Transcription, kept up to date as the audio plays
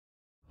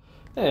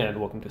And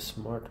welcome to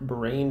Smart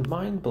Brain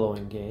Mind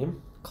Blowing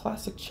Game.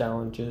 Classic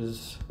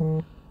challenges,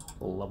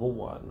 level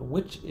 1.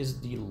 Which is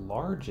the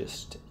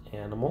largest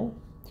animal?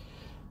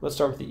 Let's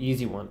start with the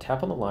easy one.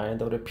 Tap on the lion,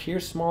 though it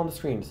appears small on the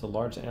screen. It's the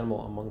largest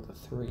animal among the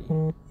three.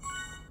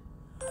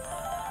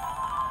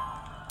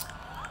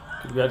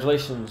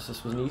 Congratulations,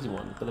 this was an easy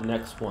one, but the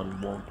next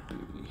one won't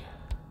be.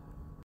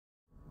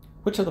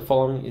 Which of the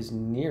following is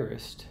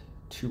nearest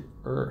to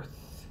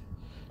Earth?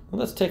 Well,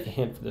 let's take a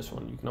hint for this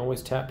one. You can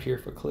always tap here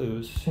for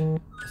clues.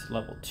 It's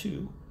level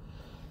 2.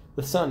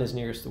 The sun is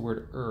nearest the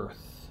word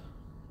Earth.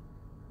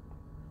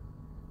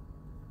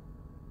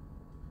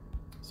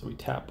 So we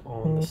tap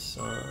on the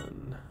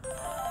sun.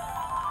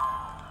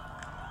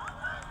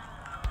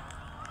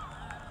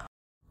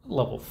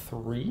 Level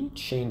 3,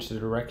 change the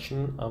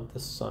direction of the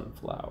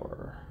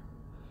sunflower.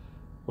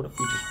 What if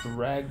we just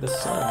drag the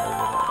sun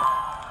over there?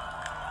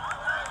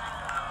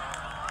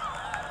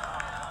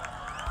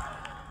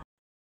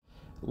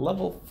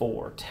 Level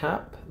 4,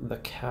 tap the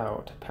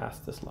cow to pass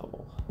this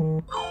level.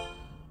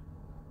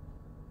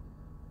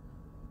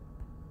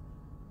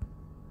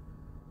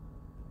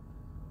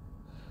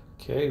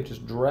 Okay,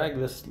 just drag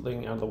this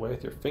thing out of the way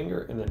with your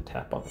finger and then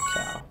tap on the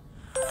cow.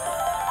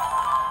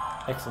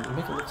 Excellent, you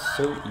make it look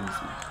so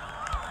easy.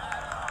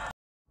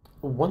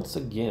 Once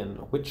again,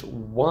 which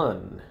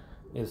one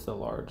is the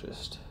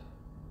largest?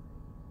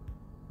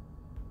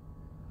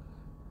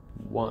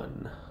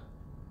 1.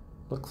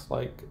 Looks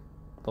like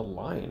the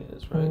lion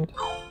is, right?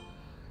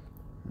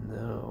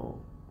 No.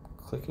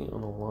 Clicking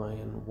on the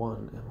lion,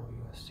 1,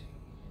 M-O-U-S-T.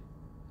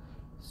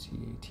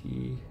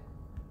 C-A-T.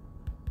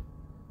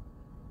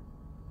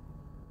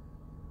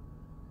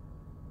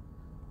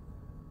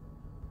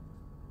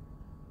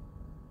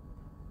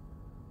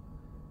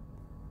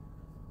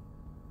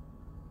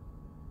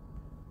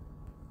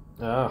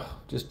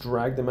 Just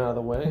drag them out of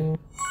the way. And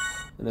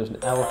there's an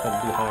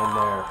elephant behind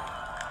there.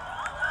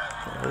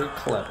 Very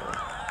clever.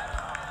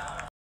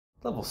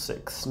 Level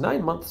 6,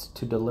 9 months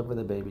to deliver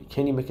the baby.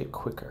 Can you make it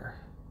quicker?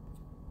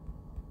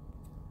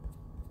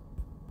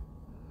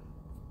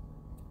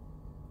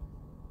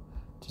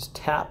 Just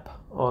tap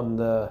on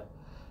the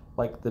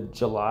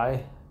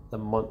July, the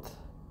month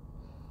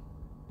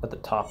at the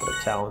top of the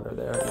calendar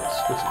there, and it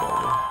switches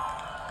over.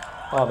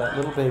 Oh, that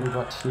little baby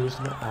got tears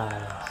in the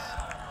eyes.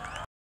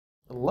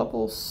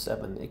 Level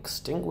 7,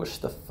 extinguish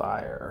the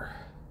fire.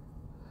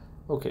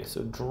 Okay,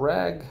 so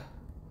drag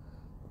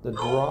the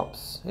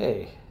drops.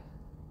 Hey.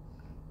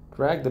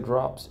 Drag the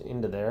drops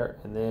into there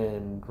and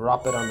then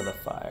drop it onto the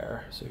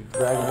fire. So you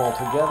drag them all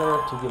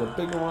together to get a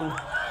bigger one.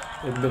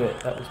 Admit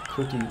it, that was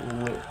pretty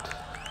lit.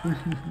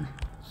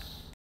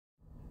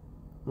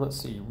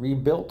 Let's see,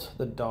 rebuilt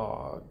the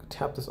dog.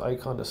 Tap this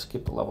icon to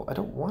skip the level. I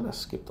don't want to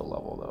skip the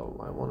level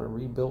though. I want to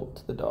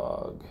rebuild the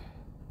dog.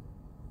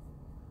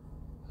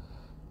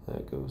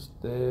 That goes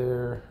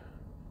there.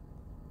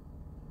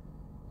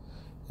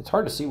 It's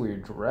hard to see where you're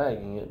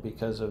dragging it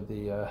because of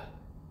the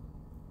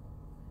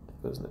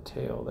it goes in the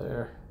tail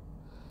there.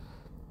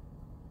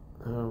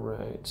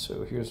 Alright,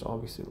 so here's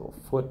obviously a little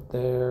foot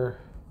there.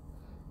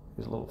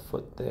 Here's a little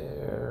foot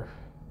there.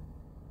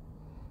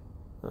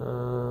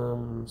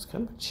 It's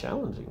kind of a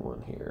challenging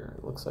one here.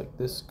 It looks like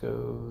this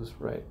goes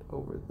right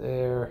over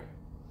there.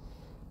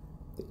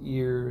 The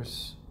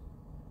ears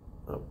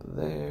up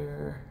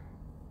there.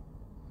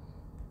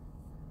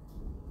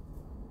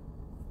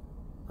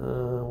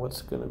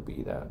 What's gonna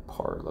be that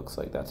part? Looks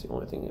like that's the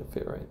only thing that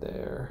fit right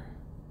there.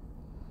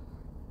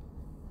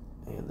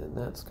 And then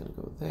that's gonna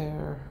go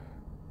there.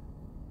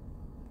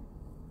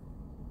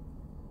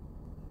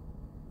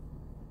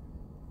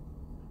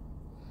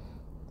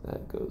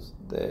 That goes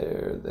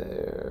there,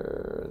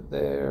 there,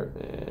 there,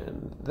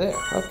 and there.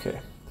 Okay.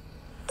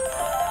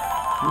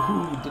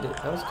 Woohoo, you did it.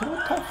 That was kind of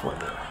a tough one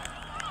there.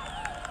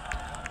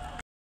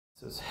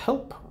 It says,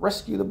 help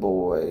rescue the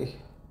boy.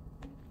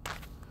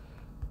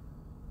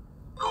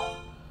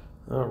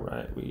 All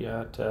right, we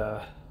got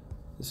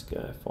this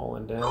guy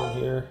falling down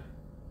here.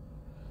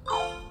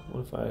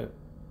 What if I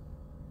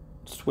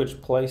switch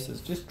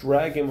places? Just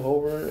drag him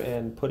over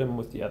and put him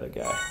with the other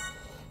guy.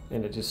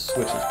 And it just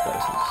switches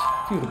places.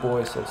 Phew, the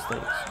boy says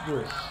thanks.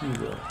 You're a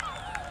hero.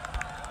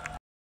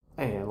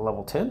 And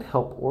level 10,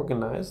 help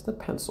organize the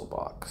pencil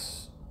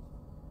box.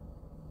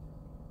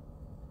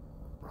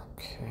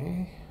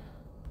 Okay.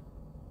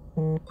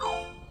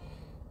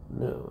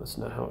 No, that's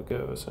not how it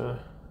goes, huh?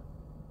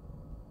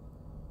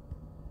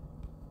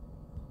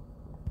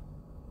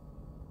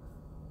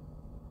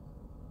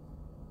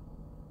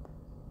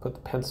 Put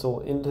the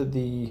pencil into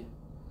the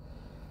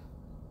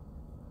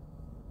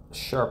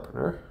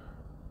sharpener.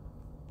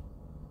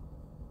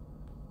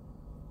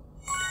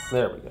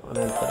 There we go, and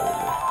then put it in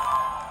there.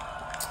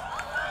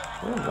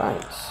 All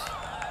right.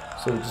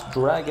 So just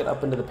drag it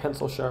up into the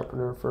pencil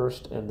sharpener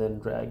first, and then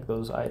drag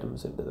those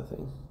items into the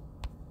thing.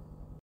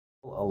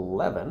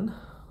 11.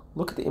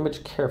 Look at the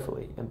image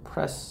carefully and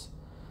press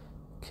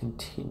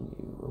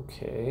continue.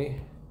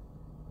 Okay.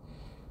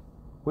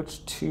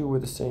 Which two were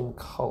the same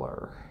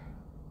color?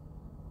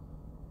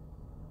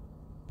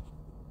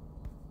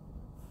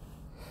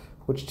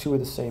 Which two are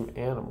the same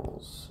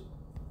animals?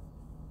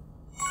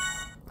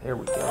 There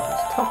we go. It's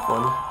a tough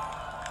one.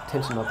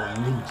 Attention level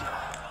ninja.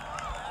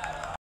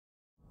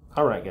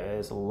 Alright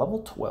guys,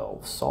 level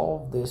 12.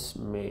 Solve this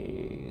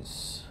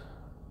maze.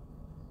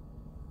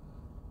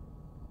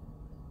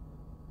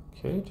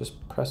 Okay,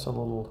 just press on the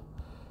little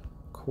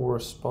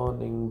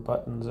corresponding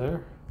buttons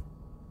there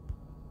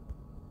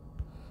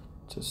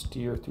to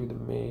steer through the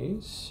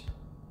maze.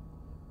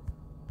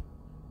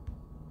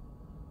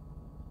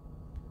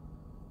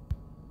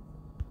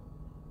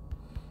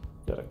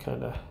 Gotta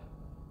kind of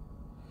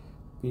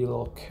be a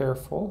little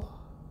careful.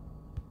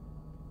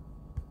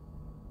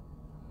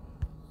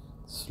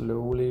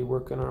 Slowly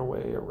working our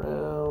way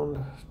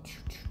around.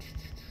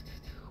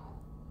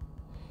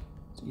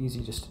 It's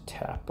easy just to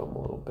tap them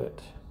a little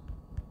bit.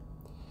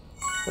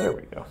 There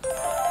we go.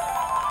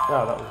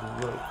 Wow, that was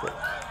really quick.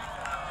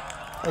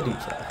 I do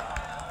try.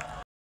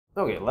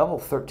 Okay, level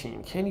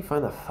 13. Can you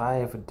find the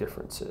 5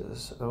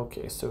 differences?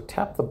 Okay, so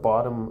tap the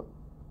bottom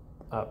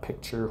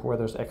picture where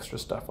there's extra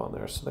stuff on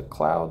there. So the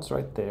cloud's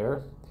right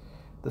there.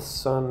 The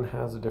sun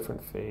has a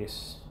different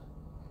face.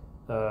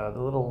 The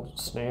little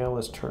snail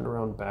is turned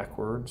around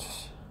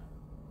backwards.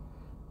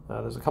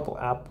 There's a couple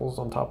apples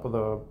on top of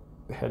the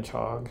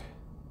hedgehog.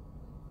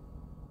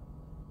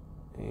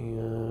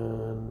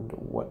 And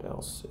what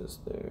else is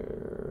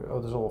there? Oh,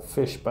 there's a little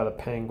fish by the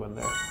penguin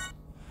there.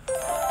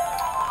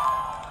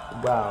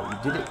 Wow, you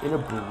did it in a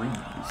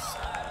breeze.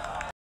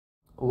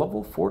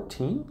 Level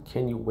 14,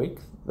 can you wake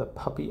the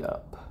puppy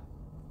up?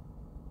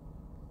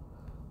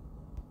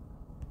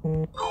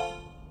 There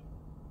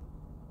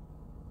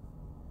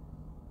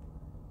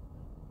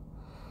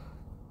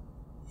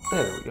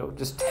we go.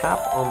 Just tap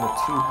on the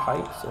 2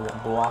 pipes and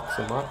it blocks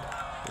them up,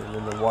 and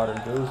then the water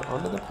goes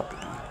onto the puppy.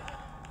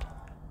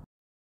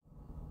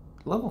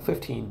 Level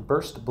 15,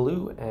 burst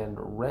blue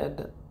and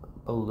red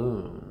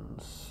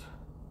balloons.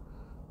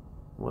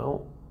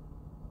 Well,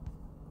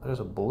 there's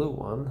a blue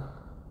one.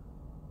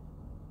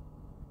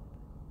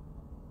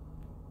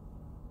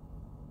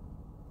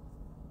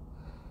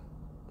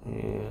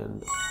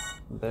 And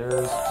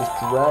there's, just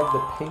drag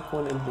the pink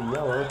one into the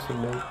yellow to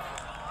make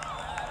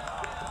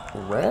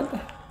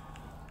red?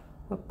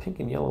 Well, pink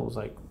and yellow was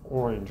like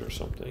orange or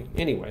something.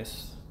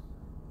 Anyways,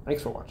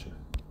 thanks for watching.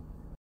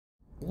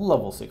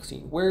 Level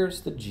 16,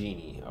 where's the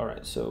genie?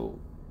 Alright, so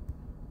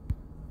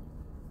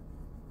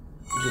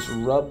just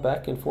rub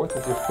back and forth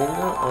with your finger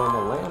on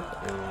the lamp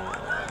and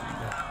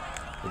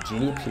the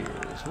genie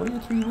appears. What are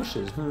your 3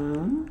 wishes?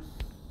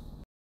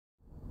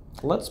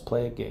 Let's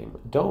play a game.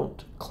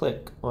 Don't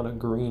click on a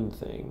green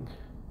thing.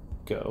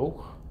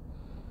 Go.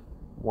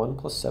 1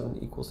 + 7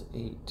 =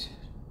 8.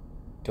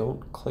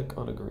 Don't click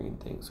on a green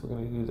thing. So we're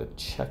going to do the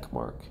check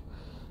mark.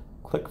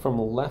 Click from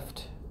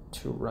left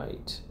to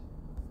right.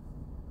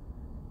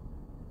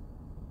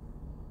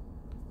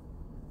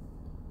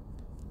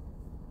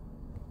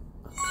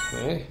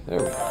 Okay, there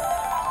we go.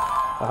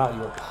 Aha, you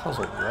were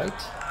puzzled, right?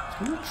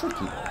 It's really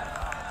tricky though.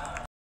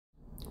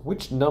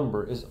 Which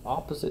number is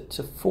opposite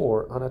to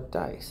 4 on a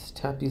dice?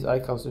 Tap these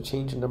icons to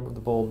change the number of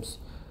the bulbs,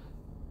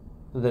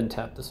 then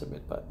tap the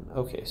submit button.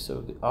 Okay, so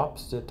the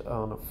opposite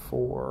on a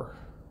 4.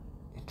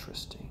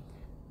 Interesting.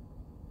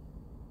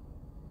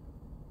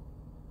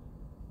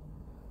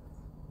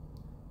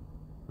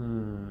 How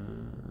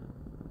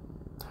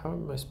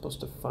am I supposed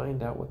to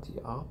find out what the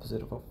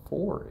opposite of a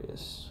 4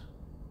 is?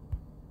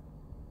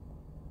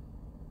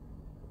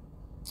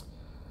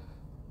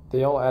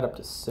 They all add up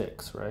to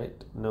 6,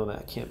 right? No,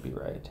 that can't be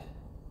right.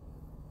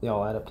 They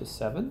all add up to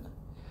 7?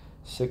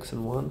 6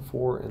 and 1,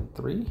 4 and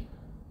 3?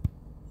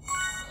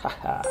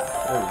 Haha,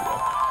 there we go.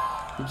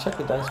 You check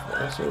the dice for the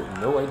answer?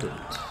 No, I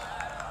didn't.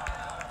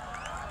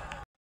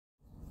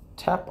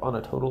 Tap on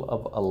a total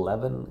of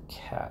 11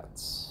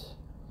 cats.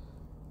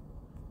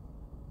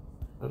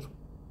 There's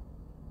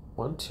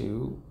 1,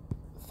 2,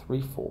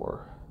 3,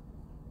 4,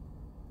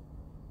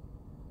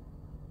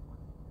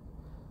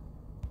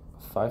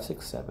 5,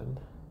 6, 7,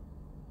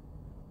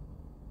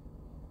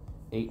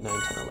 8,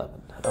 9, 10,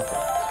 11. Okay.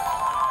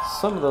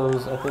 Some of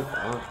those I think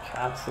aren't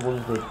cats, the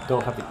ones that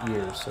don't have the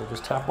ears. So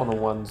just tap on the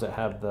ones that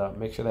have the,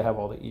 make sure they have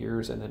all the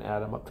ears and then add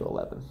them up to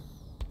 11.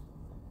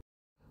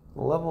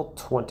 Level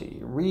 20,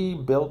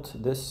 rebuilt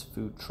this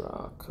food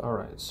truck. All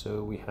right,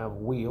 so we have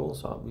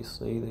wheels,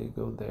 obviously they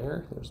go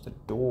there. There's the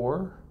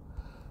door.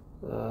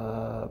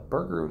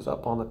 Burger's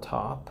up on the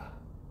top.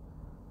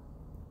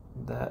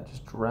 That,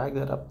 just drag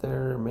that up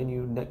there,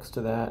 menu next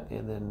to that,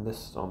 and then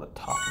this is on the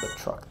top of the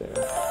truck there.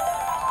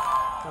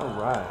 All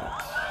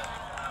right,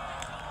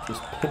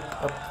 just pick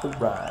up the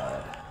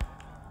ride.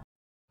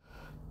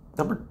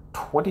 Number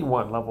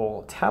 21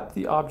 level, tap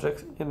the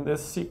objects in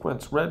this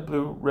sequence. Red,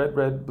 blue, red,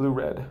 red, blue,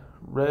 red.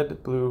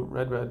 Red, blue,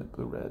 red, red,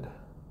 blue, red.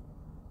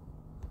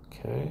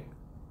 Okay.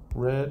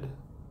 Red,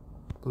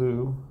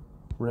 blue,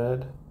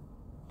 red,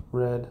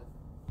 red,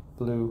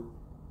 blue,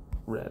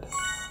 red.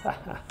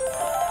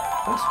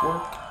 Nice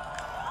work.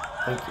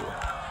 Thank you.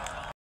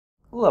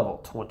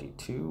 Level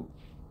 22.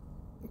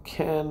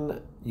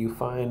 Can you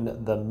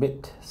find the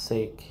mit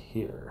sake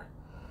here?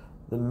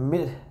 The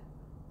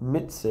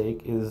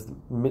mistake is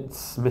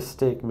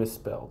mistake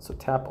misspelled. So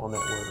tap on that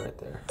word right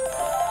there.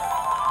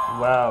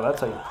 Wow, that's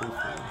how you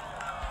proofread.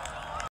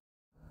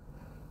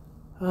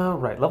 All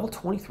right, level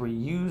 23.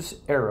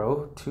 Use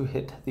arrow to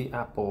hit the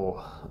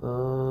apple.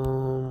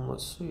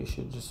 Let's see. You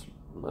should just.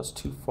 That's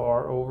too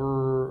far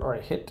over. All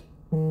right, hit.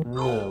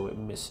 No, it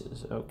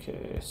misses.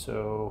 Okay,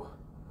 so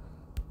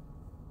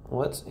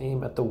let's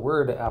aim at the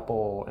word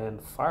apple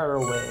and fire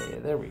away.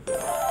 There we go.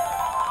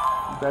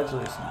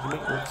 Congratulations, you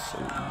make it look so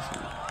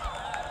easy.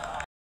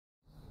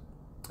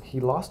 He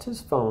lost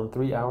his phone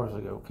 3 hours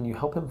ago. Can you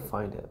help him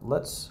find it?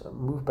 Let's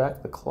move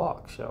back the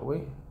clock, shall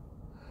we?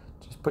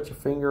 Just put your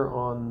finger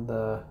on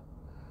the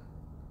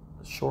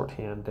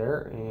shorthand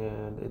there,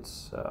 and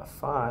it's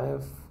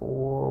 5,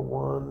 4,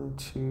 1,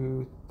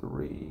 2,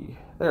 3.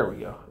 There we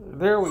go.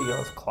 There we go.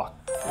 Let's clock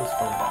his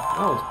phone back.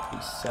 That was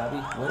pretty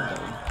savvy. Well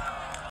done.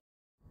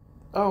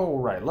 All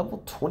right,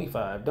 level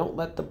 25. Don't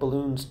let the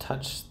balloons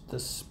touch the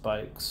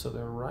spikes. So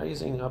they're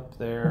rising up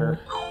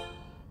there.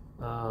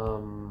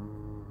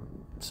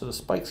 So the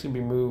spikes can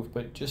be moved,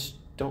 but just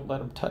don't let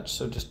them touch.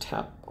 So just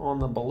tap on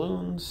the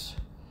balloons,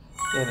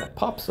 and it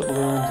pops the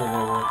balloons, and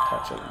they won't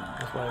touch them.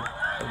 That's why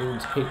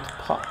balloons hate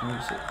pop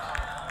music.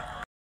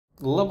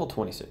 Level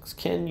 26.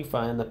 Can you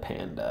find the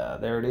panda?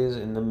 There it is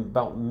in the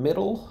about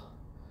middle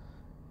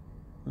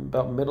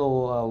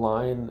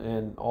line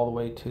and all the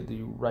way to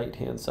the right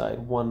hand side,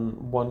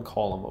 one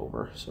column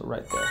over. So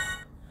right there.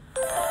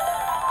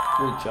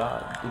 Great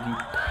job. Did you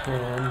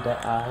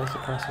panda eyes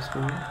across the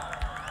screen?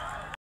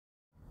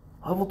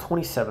 Level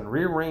 27.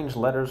 Rearrange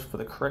letters for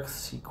the correct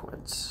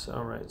sequence.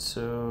 All right,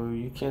 so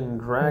you can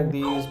drag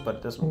these, but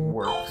it doesn't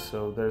work.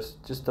 So there's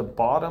just the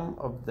bottom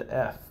of the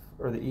F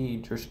or the E.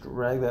 Just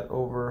drag that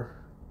over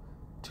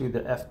to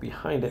the F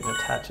behind it and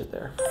attach it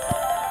there.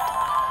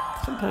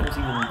 Sometimes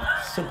even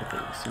simple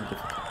things seem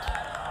difficult.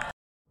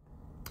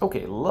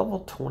 Okay, level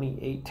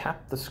 28.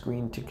 Tap the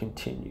screen to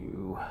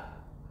continue.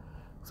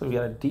 So we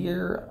got a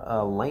deer,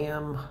 a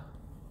lamb,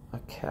 a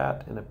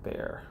cat, and a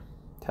bear.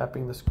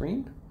 Tapping the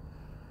screen.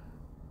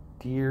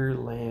 Deer,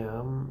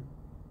 lamb,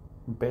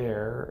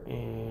 bear,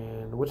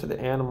 and which of the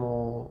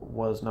animal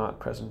was not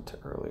present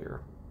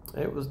earlier?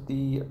 It was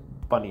the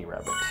bunny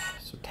rabbit.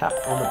 So tap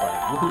on the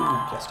bunny.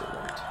 Woohoo, guessed it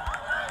right.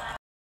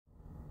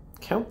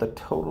 Count the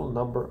total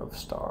number of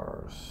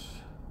stars.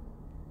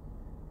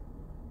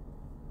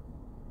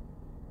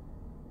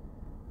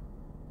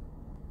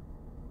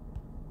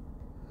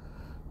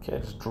 Okay,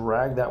 just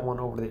drag that one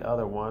over the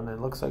other one. It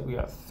looks like we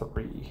got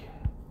 3.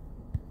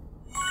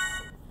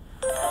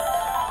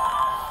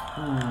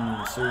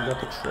 So we got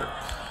the trick.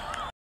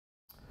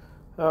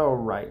 All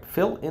right,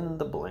 fill in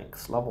the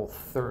blanks. Level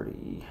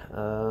 30.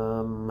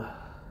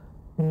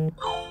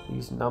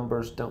 These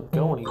numbers don't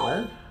go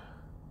anywhere.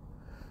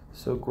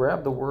 So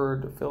grab the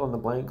word, fill in the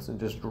blanks, and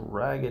just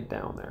drag it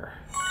down there.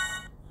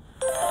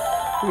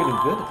 We're getting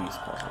good at these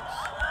puzzles.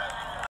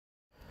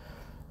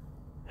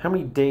 How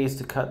many days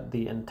to cut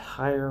the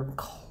entire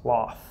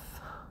cloth?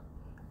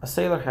 A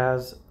sailor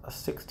has a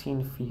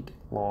 16 feet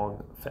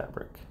long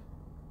fabric.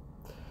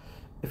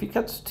 If he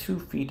cuts 2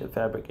 feet of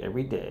fabric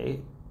every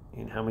day,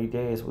 in how many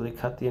days will he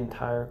cut the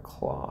entire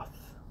cloth?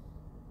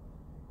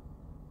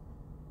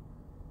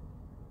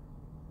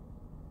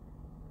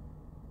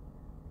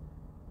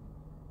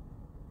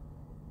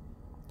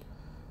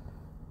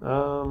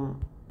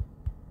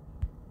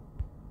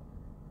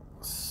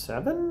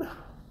 Seven?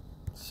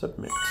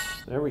 Submit.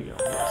 There we go.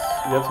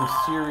 Yes. You have some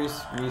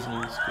serious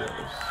reasoning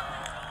skills.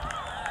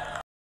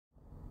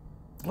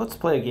 Let's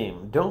play a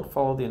game. Don't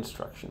follow the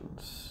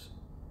instructions.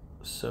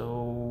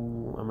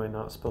 So, am I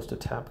not supposed to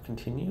tap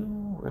continue?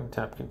 We're going to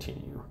tap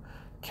continue.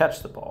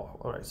 Catch the ball.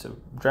 All right, so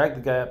drag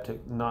the guy up to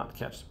not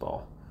catch the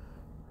ball.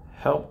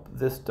 Help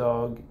this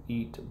dog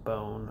eat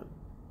bone.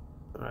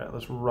 All right,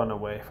 let's run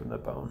away from the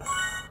bone.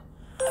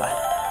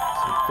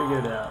 Hi. So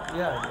figured it out.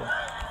 Yeah, I did.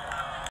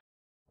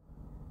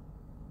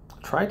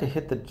 Try to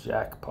hit the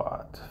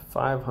jackpot.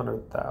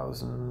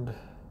 500,000.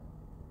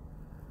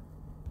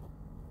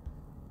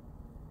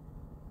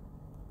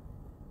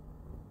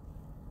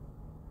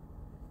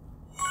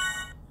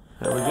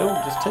 There we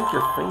go. Just take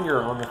your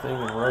finger on the thing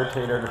and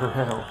rotate it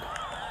around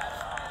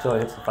until it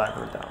hits the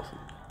 500,000.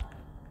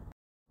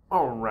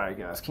 All right,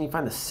 guys. Can you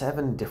find the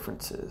 7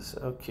 differences?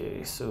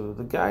 Okay, so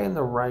the guy on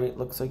the right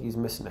looks like he's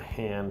missing a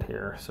hand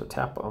here. So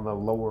tap on the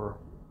lower.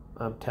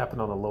 I'm tapping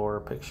on the lower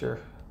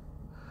picture.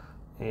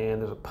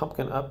 And there's a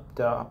pumpkin up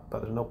top,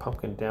 but there's no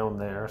pumpkin down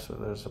there. So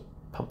there's a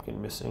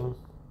pumpkin missing.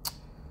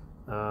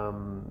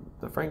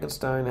 The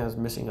Frankenstein has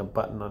missing a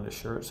button on his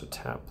shirt, so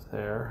tap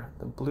there.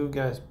 The blue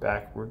guy's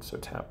backwards, so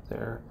tap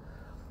there.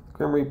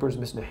 Grim Reaper's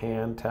missing a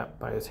hand, tap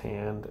by his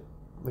hand.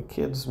 The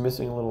kid's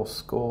missing a little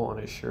skull on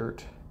his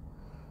shirt,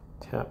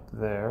 tap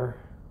there.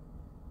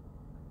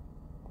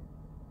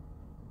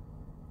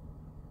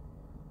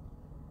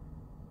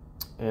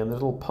 And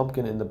there's a little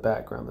pumpkin in the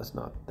background that's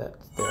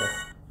there.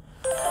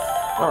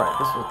 All right,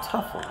 this was a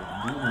tough one.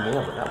 You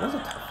nailed it. That was a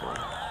tough one.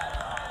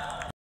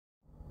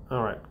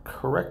 All right,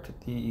 correct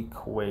the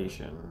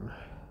equation.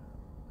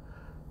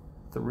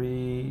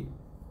 3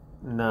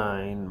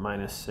 9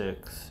 minus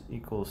 6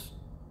 equals,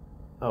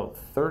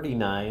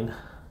 39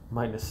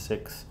 minus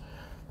 6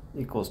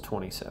 equals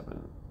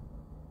 27.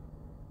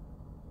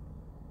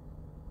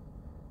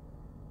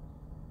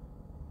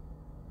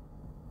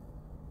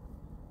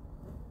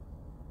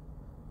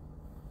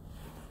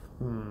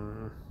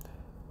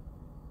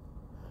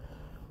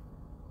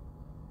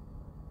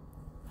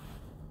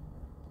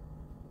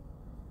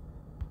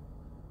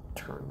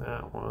 Turn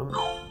that one.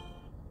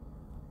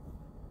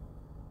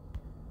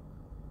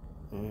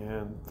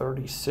 And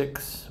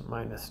 36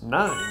 minus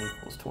 9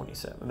 equals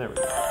 27. There we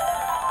go.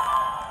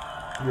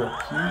 You're a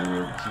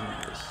pure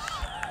genius.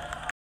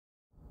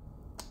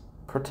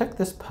 Protect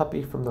this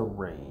puppy from the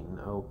rain.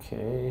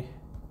 Okay.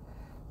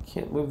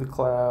 Can't move the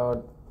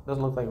cloud.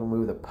 Doesn't look like we'll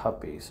move the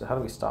puppy. So how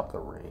do we stop the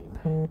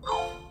rain?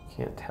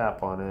 Can't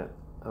tap on it.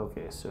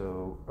 Okay,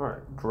 so, all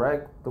right.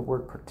 Drag the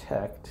word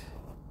protect.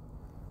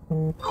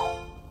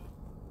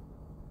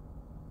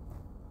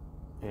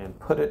 And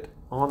put it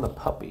on the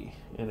puppy,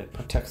 and it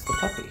protects the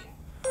puppy.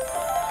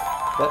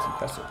 That's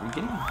impressive. You're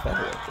getting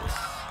better at this.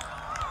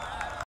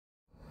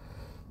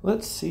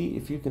 Let's see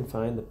if you can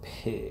find the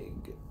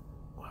pig.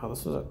 Wow,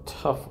 this was a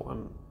tough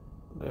one.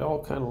 They all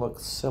kind of look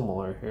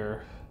similar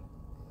here.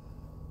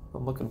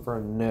 I'm looking for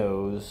a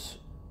nose,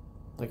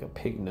 like a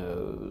pig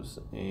nose.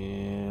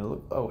 And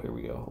look, oh, here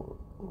we go.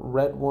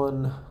 Red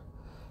one.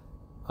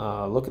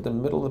 Look at the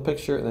middle of the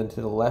picture, and then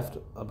to the left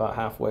about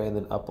halfway, and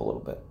then up a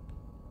little bit.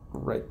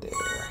 Right there.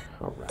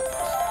 All right.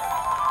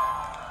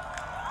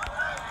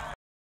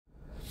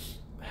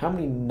 How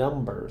many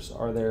numbers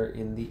are there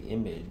in the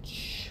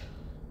image?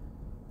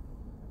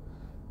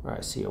 All right,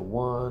 I see a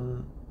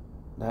 1.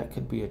 That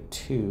could be a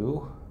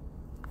 2.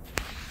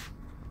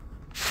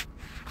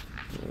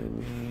 I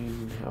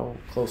mean, how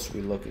close are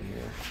we looking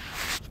here?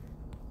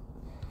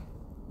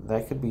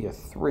 That could be a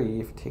 3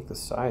 if you take the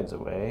sides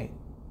away.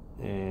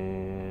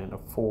 And a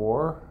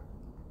 4.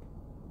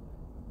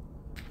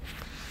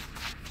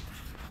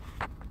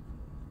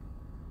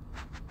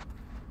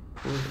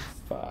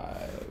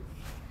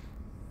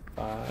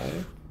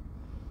 Five,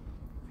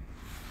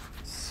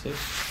 6,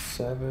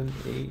 7,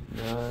 8,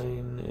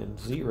 9, and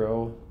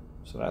 0.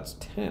 So that's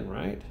 10,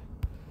 right?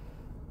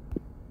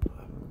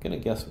 I'm gonna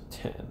guess with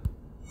 10.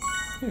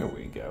 Here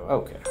we go.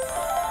 Okay.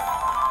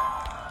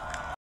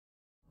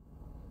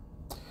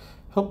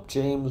 Help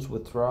James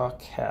withdraw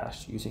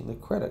cash using the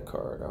credit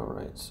card. All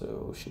right,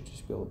 so should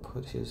just be able to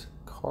put his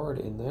card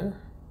in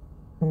there.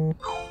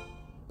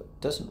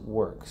 Doesn't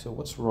work. So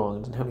what's wrong? It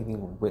doesn't have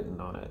anything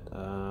written on it.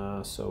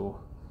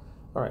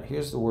 All right,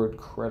 here's the word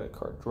credit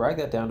card. Drag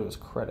that down to his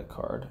credit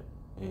card,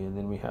 and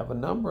then we have a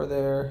number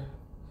there,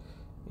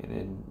 and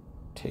then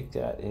take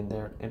that in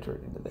there and enter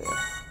it into there.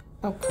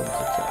 Out comes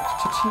the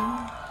cash.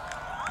 Cha-ching!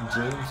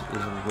 James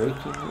is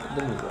raking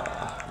the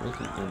moolah.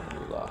 Raking in the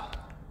moolah.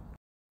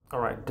 All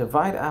right,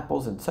 divide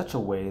apples in such a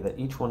way that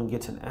each one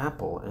gets an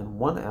apple, and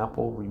one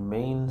apple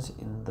remains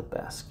in the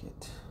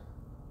basket.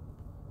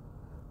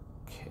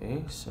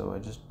 Okay, so I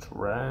just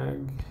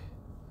drag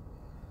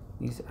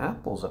these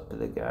apples up to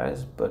the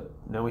guys, but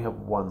now we have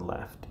one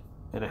left,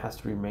 and it has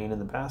to remain in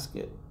the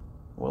basket.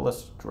 Well,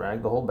 let's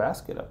drag the whole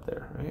basket up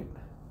there, right?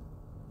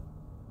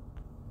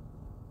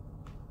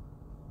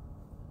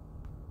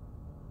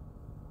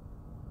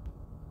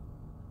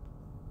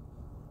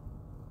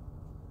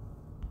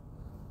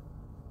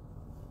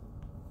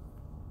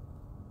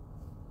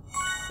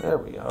 There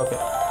we go, okay.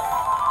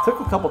 Took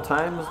a couple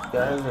times,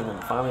 guys, and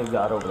then finally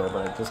got over there,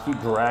 but I just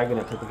keep dragging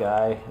it to the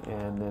guy,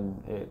 and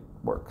then it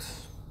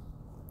works.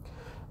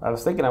 I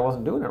was thinking I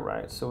wasn't doing it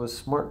right, so it was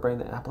smart brain,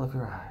 the apple of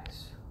your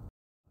eyes.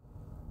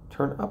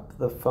 Turn up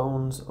the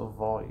phone's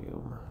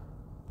volume.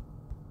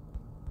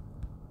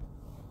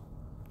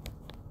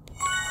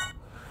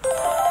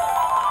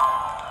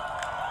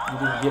 You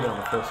didn't get it on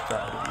the first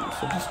try, did you?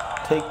 So just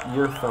take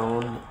your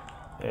phone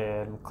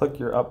and click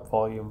your up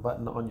volume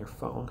button on your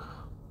phone.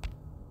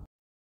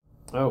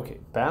 Okay,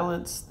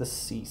 balance the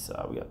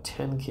seesaw. We got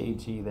 10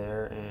 kg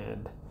there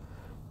and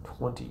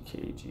 20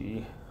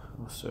 kg.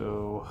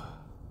 So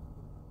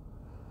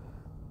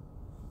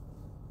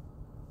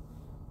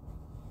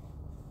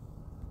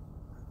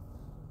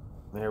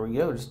there we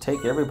go. Just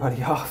take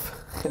everybody off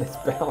and it's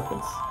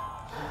balanced.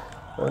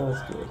 Oh,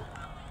 that's good.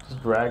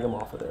 Just drag them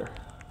off of there.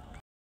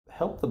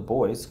 Help the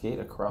boy skate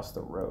across the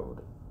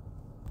road.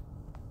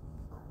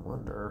 I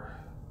wonder.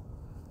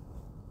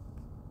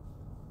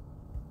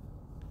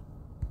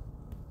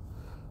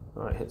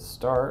 All right, hit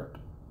start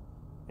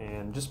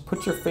and just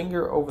put your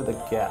finger over the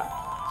gap.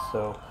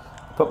 So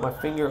I put my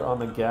finger on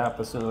the gap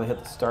as soon as I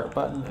hit the start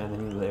button, and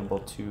then he's able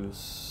to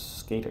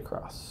skate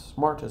across.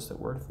 Smart is the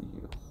word for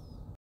you.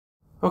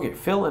 Okay,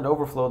 fill and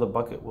overflow the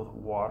bucket with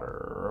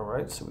water. All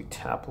right, so we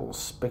tap a little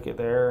spigot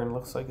there, and it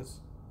looks like it's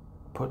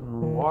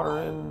putting water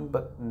in,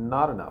 but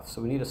not enough.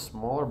 So we need a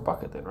smaller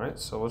bucket then, right?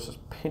 So let's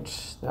just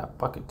pinch that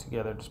bucket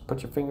together. Just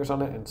put your fingers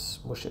on it and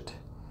smush it,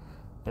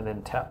 and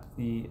then tap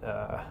the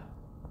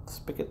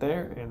spigot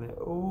there, and it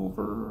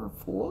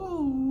overflows.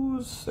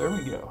 There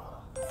we go.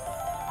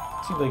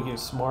 Seems like you're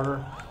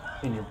smarter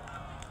in your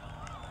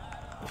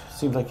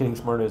Seems like getting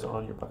smarter is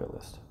on your bucket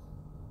list.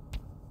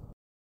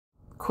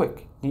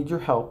 Quick, need your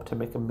help to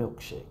make a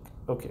milkshake.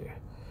 Okay,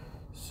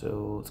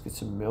 so let's get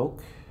some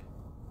milk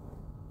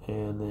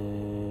and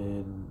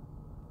then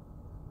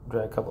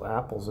drag a couple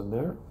apples in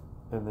there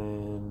and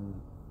then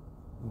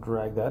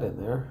drag that in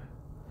there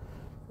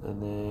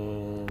and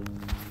then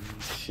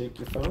shake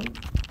your phone.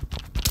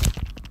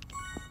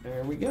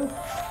 There we go.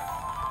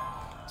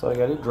 So all you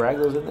gotta do, drag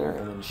those in there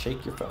and then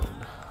shake your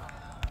phone.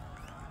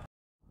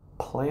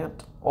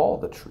 Plant all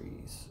the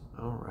trees.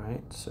 All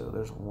right, so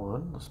there's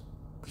one. Let's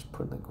just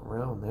put in the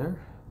ground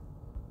there.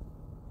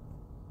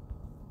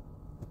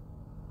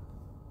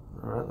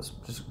 All right, let's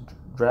just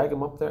drag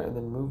them up there and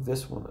then move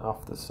this one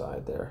off the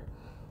side there.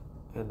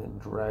 And then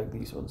drag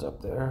these ones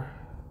up there.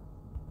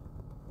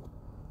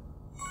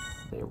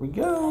 There we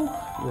go.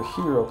 Your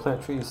hero,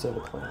 plant trees, save a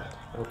planet.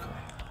 Okay.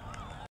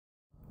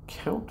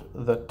 Count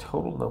the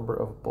total number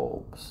of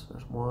bulbs.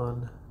 There's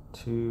 1,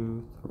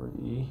 2,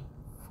 3,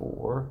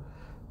 4,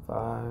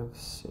 5,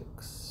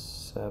 6,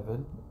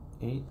 7,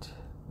 8,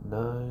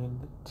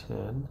 9,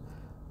 10,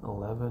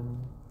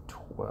 11,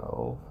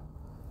 12,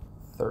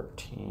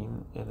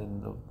 13, and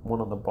then the one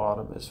on the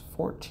bottom is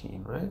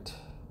 14, right?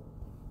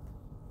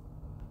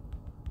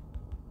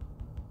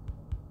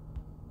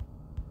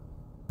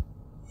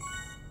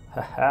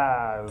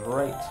 Haha,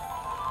 right.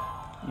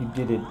 You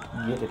didn't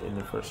get it in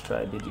the first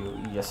try, did you?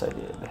 Yes, I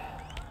did.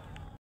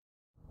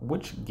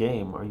 Which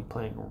game are you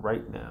playing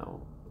right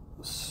now?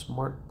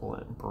 Smart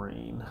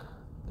Brain.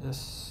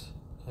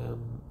 S-M-A-R-T.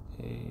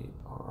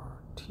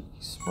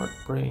 Smart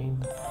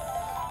Brain.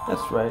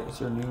 That's right, it's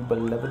your new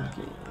beloved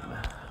game.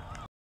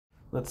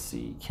 Let's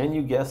see. Can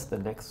you guess the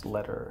next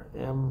letter?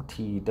 M,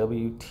 T,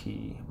 W,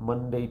 T.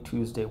 Monday,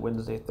 Tuesday,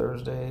 Wednesday,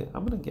 Thursday.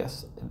 I'm going to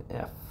guess an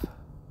F.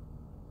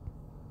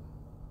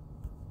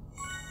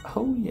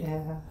 Oh,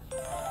 yeah.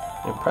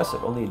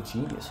 Impressive. Only a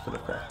genius could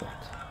have cracked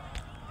that.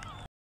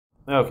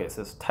 Okay,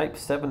 so it's type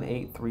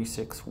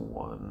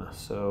 78361.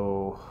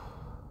 So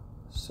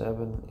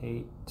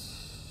 78.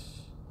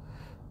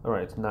 All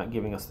right, it's not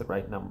giving us the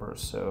right numbers.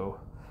 So,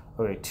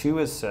 okay, 2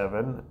 is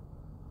 7.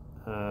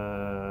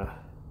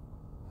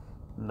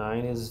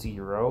 9 is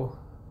 0.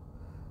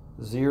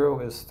 0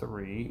 is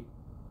 3.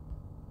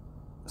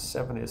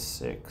 7 is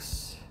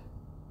 6.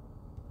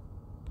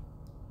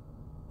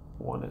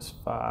 1 is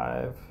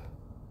 5.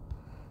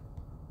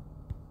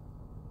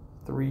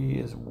 3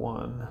 is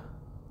 1.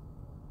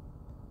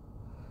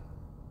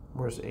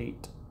 Where's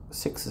 8?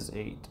 6 is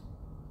 8.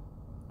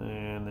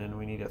 And then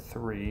we need a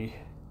 3.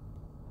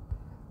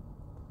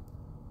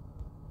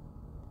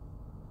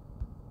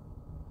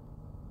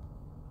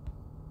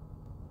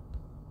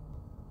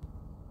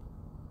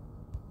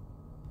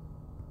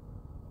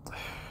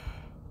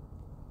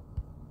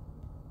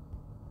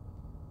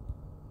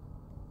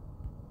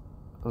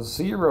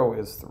 Zero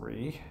is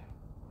 3.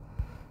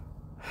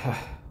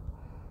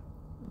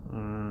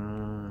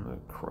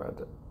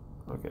 Crud.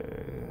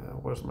 Okay,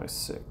 where's my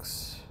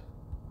 6?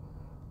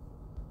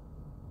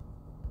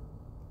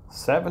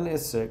 7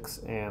 is 6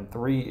 and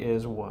 3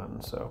 is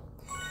 1. So,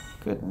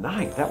 good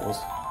night. That was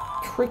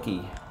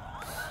tricky.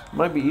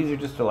 Might be easier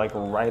just to like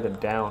write it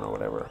down or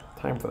whatever.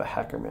 Time for the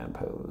hacker man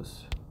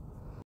pose.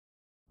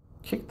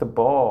 Kick the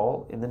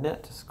ball in the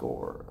net to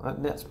score. That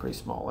net's pretty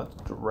small. Let's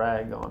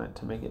drag on it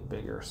to make it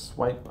bigger.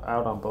 Swipe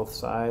out on both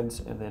sides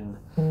and then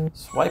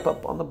swipe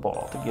up on the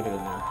ball to get it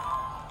in there.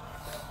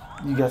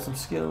 You got some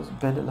skills.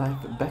 Bend it like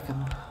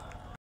Beckham.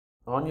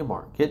 On your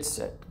mark, get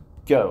set,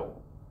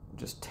 go.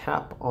 Just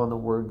tap on the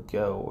word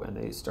go and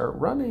they start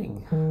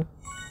running.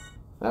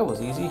 That was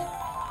easy.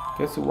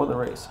 Guess who won the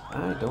race?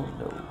 I don't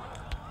know.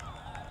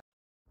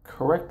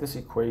 Correct this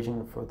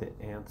equation for the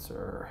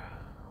answer.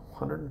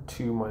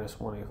 102 minus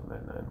 1 equals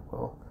 99.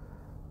 Well,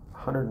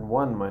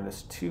 101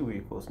 minus 2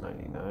 equals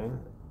 99.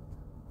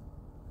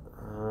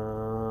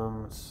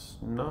 It's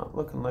not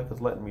looking like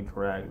it's letting me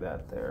drag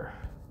that there.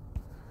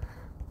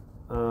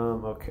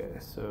 Okay,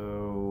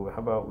 so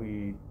how about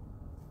we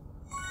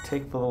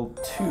take the little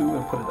 2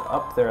 and put it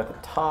up there at the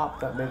top.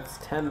 That makes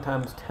 10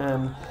 times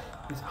 10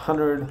 is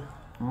 100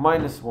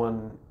 minus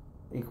 1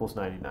 equals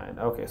 99.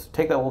 Okay, so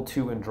take that little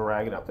 2 and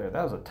drag it up there.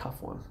 That was a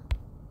tough one.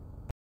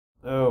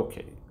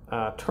 Okay.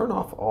 Turn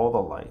off all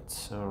the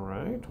lights. All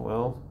right,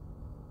 well,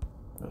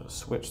 there's a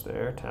switch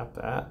there. Tap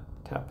that.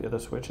 Tap the other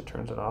switch, it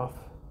turns it off.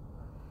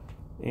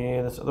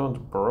 And this other one's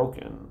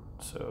broken.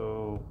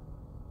 So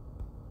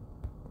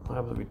what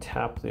happens if we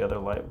tap the other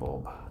light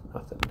bulb?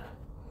 Nothing.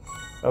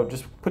 Oh,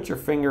 just put your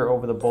finger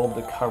over the bulb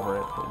to cover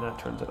it, and that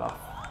turns it off.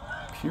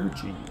 Pure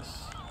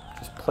genius.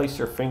 Just place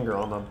your finger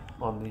on the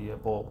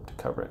bulb to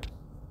cover it.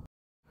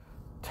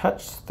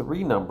 Touch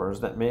 3 numbers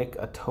that make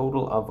a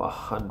total of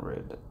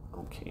 100.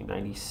 Okay,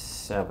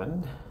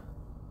 97,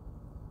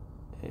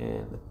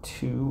 and the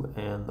 2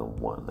 and the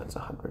 1, that's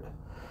 100.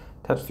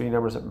 Touch 3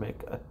 numbers that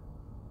make a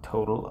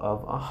total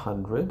of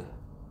 100.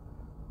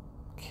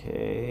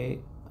 Okay,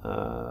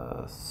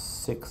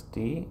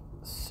 60,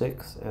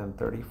 6, and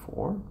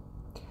 34.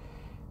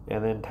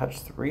 And then touch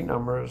 3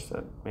 numbers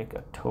that make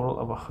a total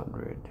of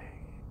 100.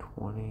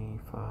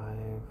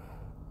 25,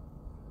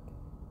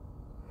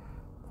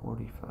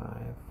 45,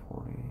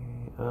 40.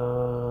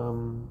 All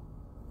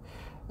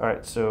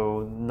right,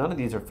 so none of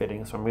these are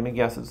fitting, so I'm going to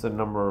guess it's the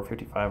number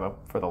 55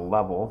 up for the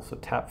level. So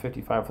tap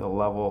 55 for the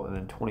level, and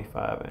then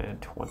 25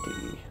 and 20.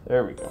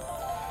 There we go.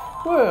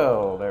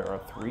 Well, there are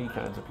three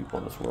kinds of people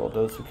in this world: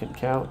 those who can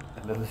count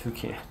and those who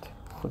can't.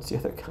 What's the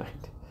other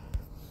kind?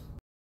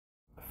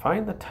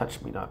 Find the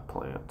touch me not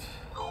plant.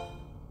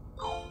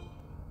 All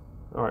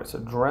right, so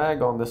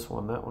drag on this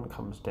one. That one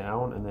comes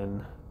down, and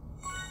then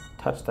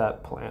touch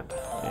that plant.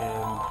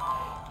 And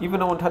even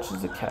though one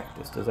touches a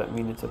cactus, does that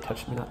mean it's a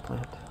touch me not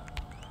plant?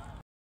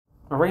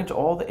 Arrange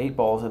all the 8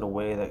 balls in a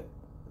way that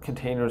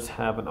containers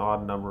have an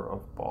odd number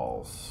of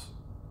balls.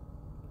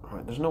 All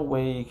right, there's no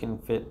way you can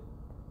fit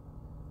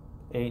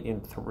 8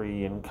 in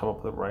 3 and come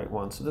up with the right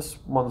one. So this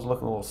one's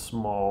looking a little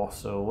small,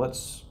 so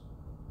let's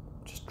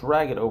just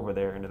drag it over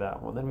there into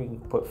that one. Then we can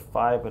put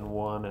 5 in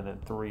one and then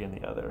 3 in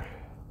the other.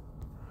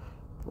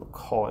 We'll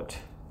call it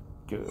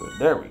good.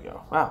 There we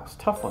go. Wow, it's a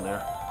tough one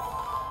there.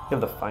 You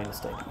have the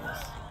finest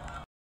ideas.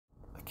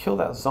 Kill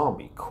that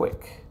zombie,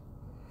 quick.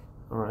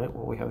 All right,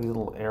 well, we have these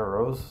little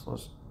arrows.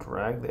 Let's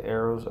drag the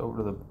arrows over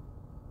to the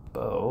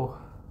bow.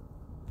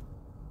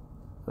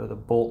 Or the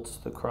bolts,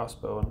 the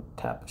crossbow, and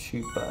tap the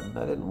shoot button.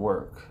 That didn't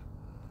work.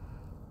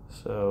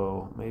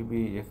 So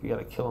maybe if you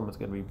gotta kill them, it's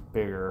gonna be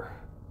bigger.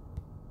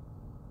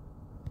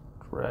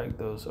 Drag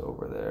those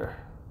over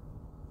there.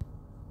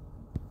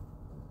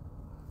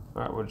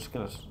 All right, we're just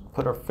gonna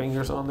put our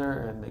fingers on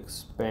there and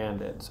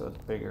expand it so it's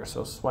bigger.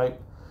 So swipe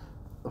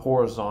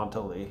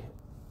horizontally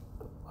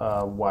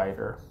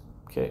wider.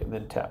 Okay, and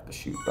then tap the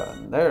shoot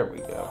button. There we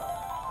go.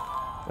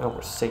 Now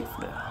we're safe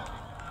now.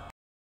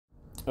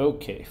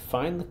 Okay,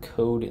 find the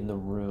code in the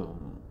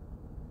room.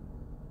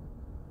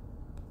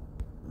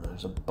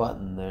 There's a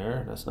button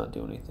there. That's not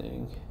doing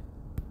anything.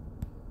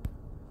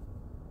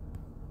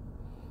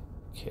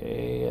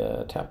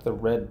 Okay, tap the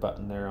red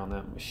button there on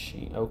that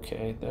machine.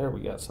 Okay, there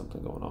we got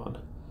something going on.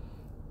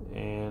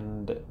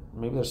 And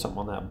maybe there's something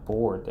on that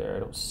board there. I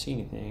don't see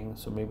anything,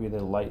 so maybe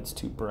the light's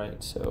too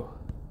bright. So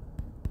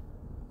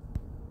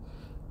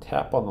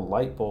tap on the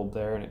light bulb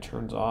there and it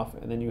turns off,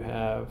 and then you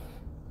have,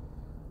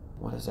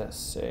 what does that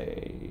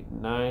say?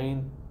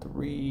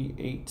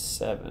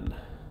 9387.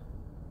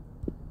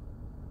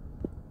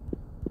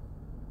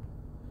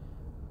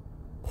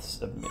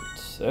 Submit.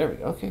 There we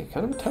go. Okay,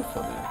 kind of a tough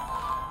one there.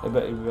 I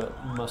bet you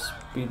must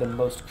be the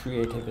most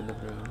creative in the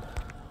room.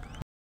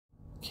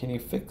 Can you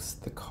fix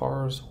the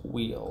car's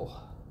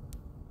wheel?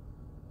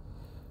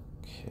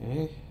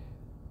 Okay.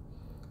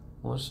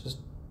 Let's just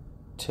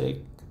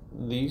take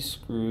these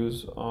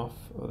screws off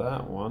of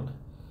that one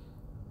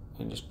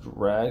and just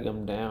drag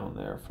them down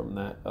there from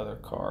that other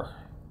car.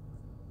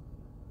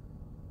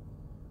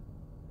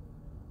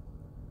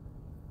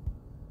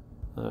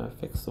 I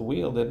fixed the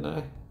wheel, didn't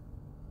I?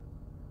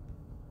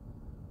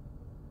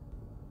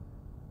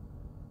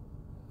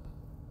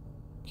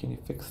 Can you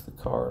fix the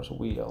car's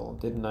wheel?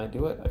 Didn't I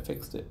do it? I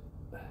fixed it.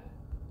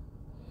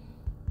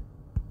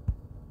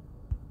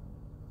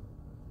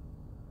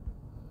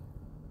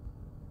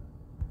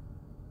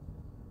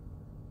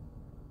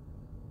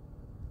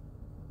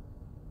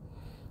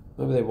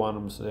 Maybe they want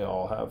them so they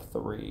all have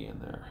 3 in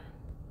there.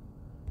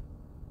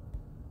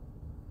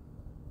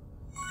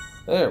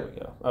 There we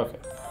go. Okay.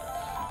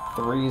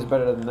 3 is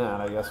better than that.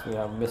 I guess we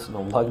have missing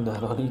a lug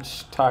nut on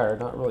each tire,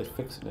 not really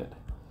fixing it.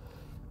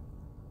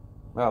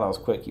 Wow, that was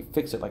quick. You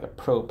fixed it like a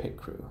pro pit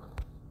crew.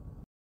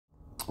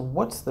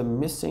 What's the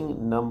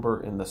missing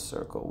number in the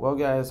circle? Well,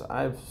 guys,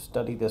 I've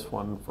studied this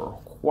one for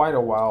quite a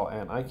while,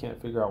 and I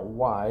can't figure out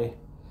why,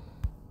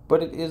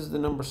 but it is the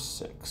number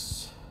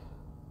 6.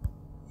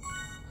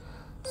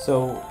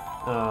 So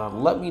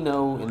let me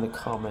know in the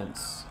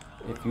comments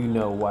if you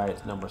know why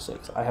it's number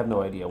 6. I have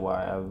no idea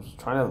why. I was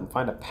trying to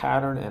find a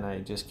pattern, and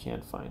I just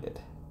can't find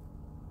it.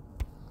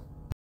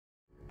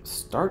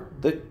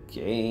 Start the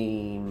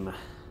game.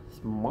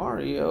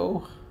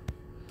 Mario.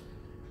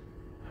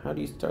 How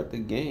do you start the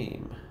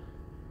game?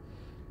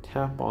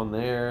 Tap on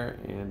there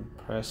and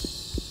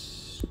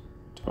press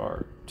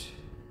start.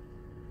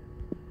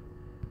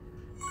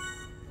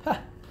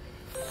 Ha!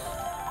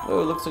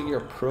 Oh, it looks like you're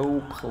a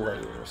pro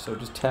player. So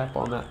just tap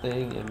on that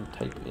thing and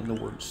type in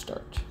the word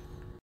start.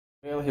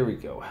 Well, here we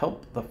go.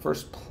 Help the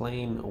first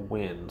plane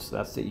win. So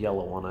that's the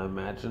yellow one, I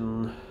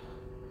imagine.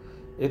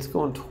 It's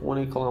going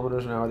 20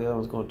 kilometers an hour. The other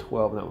one's going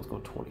 12, and that one's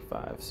going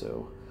 25.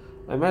 So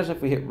I imagine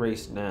if we hit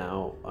race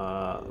now,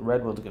 the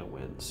red one's going to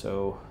win.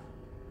 So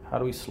how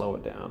do we slow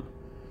it down?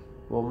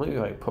 Well, maybe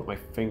if I put my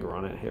finger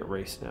on it and hit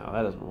race now.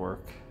 That doesn't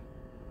work.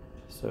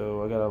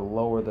 So I got to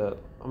lower the...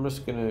 I'm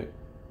just going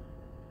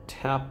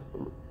to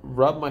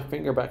rub my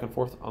finger back and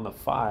forth on the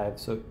 5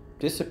 so it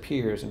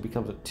disappears and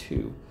becomes a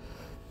 2.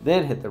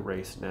 Then hit the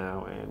race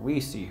now, and we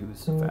see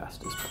who's the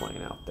fastest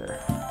plane out there.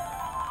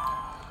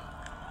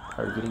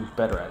 Are getting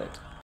better at it.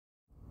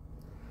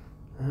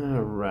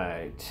 All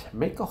right,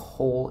 make a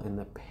hole in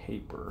the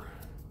paper.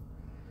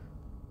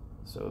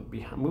 So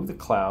move the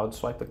cloud,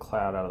 swipe the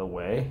cloud out of the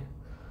way,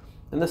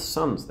 and the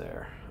sun's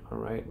there. All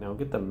right, now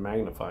get the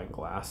magnifying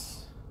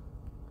glass,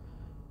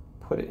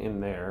 put it in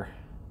there,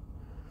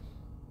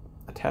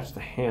 attach the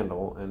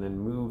handle, and then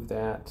move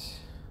that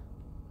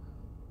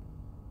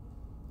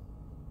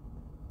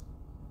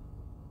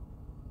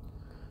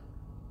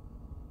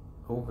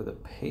over the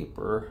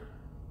paper.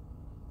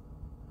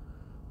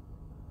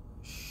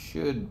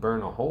 Should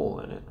burn a hole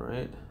in it,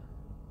 right?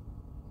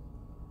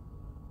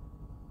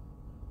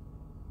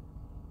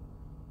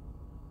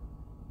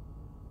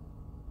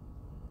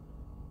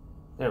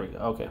 There we go.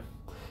 Okay.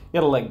 You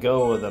gotta let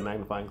go of the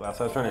magnifying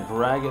glass. I was trying to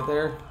drag it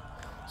there.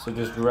 So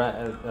just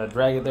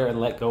drag it there and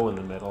let go in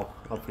the middle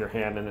of your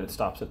hand, and it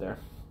stops it there.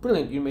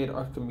 Brilliant. You made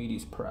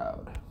Archimedes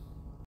proud.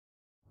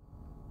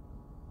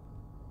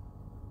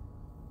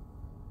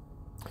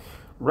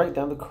 Write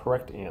down the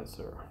correct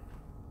answer.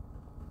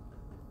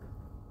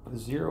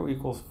 0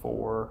 equals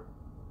 4.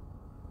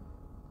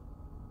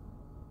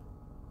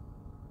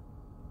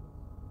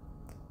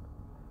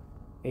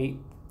 8,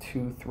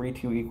 2, 3,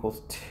 2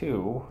 equals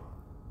 2.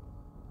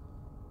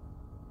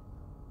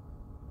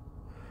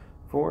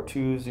 4,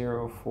 2,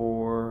 0,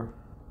 4.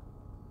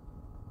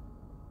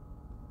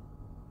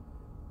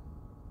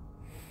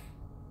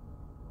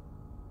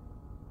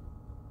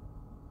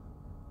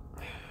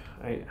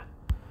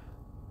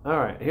 All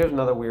right, here's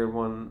another weird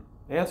one.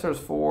 Answer is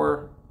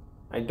 4.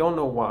 I don't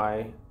know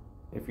why.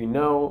 If you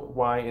know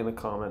why in the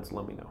comments,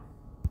 let me know.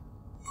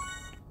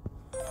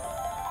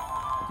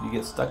 You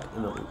get stuck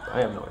in the loop. I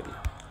have no idea.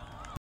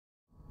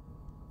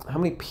 How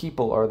many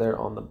people are there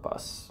on the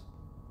bus?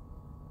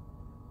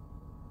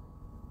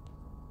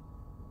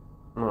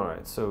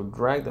 Alright, so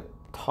drag the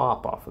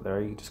top off of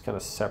there. You just kind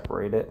of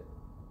separate it.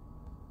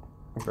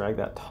 Drag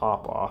that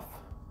top off.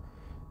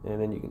 And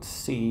then you can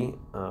see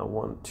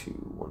 1,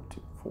 2,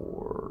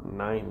 4,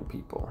 9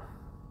 people.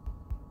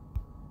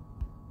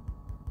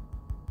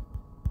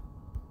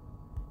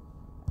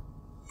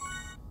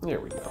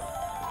 There we go.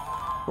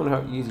 I wonder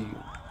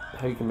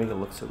how you can make it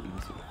look so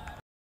easy.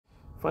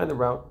 Find the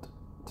route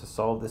to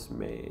solve this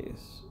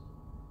maze.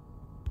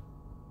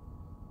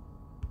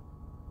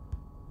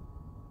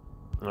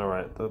 All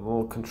right, the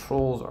little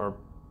controls are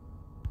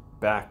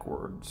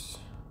backwards.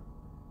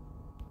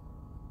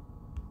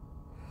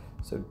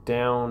 So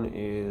down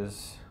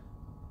is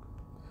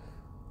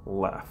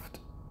left.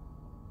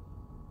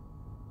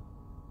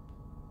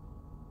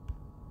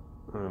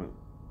 And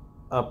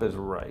up is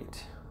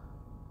right.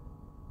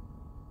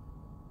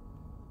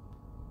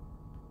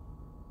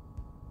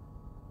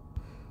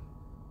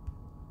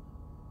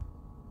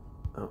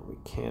 Oh, we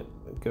can't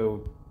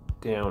go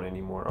down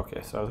anymore.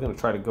 Okay, so I was going to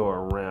try to go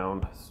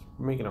around. It's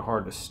making it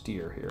hard to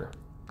steer here.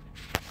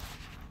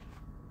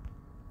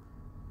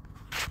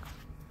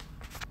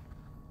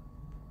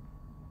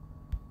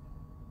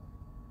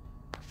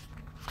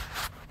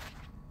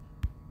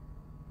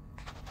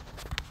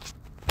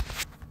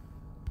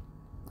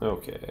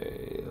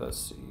 Okay, let's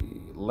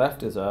see.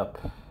 Left is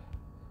up.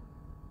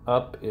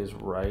 Up is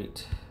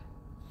right.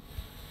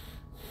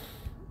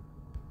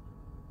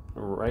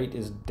 Right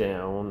is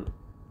down.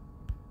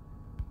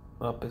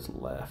 Up is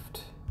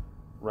left.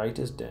 Right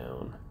is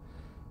down.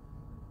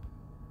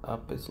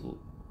 Up is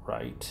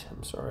right.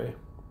 I'm sorry.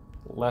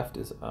 Left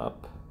is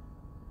up.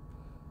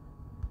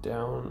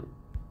 Down.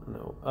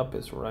 No, up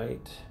is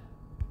right.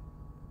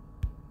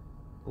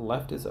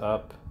 Left is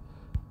up.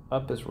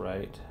 Up is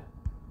right.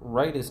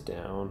 Right is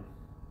down.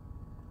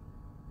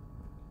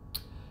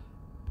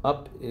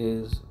 Up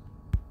is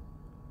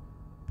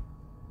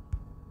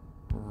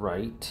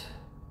right.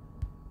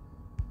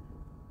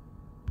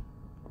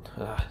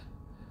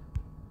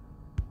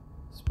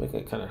 It's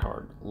making it kind of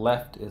hard.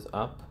 Left is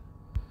up,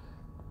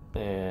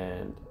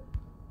 and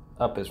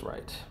up is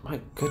right. My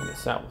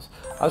goodness, I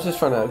was just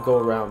trying to go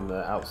around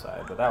the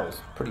outside, but that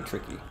was pretty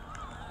tricky.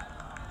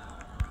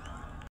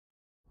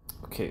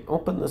 Okay,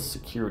 open the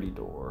security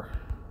door.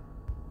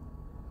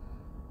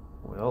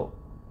 Well,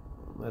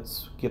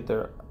 let's get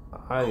their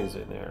eyes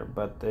in there,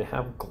 but they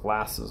have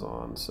glasses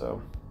on,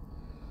 so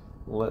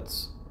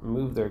let's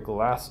move their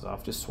glasses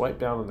off. Just swipe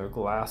down on their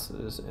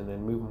glasses and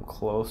then move them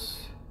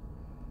close.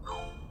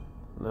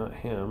 Not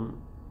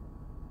him.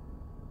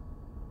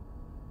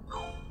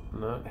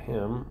 Not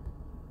him.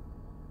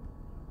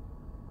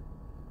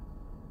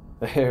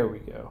 There we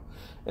go.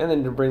 And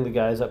then to bring the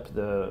guys up to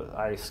the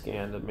eye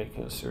scan to make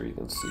sure you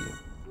can see.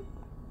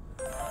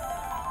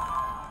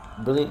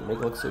 Brilliant, make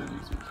it look so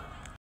easy.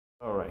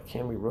 Alright,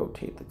 can we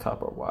rotate the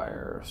copper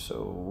wire?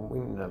 So we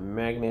need a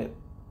magnet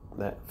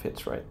that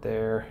fits right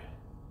there.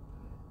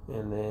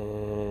 And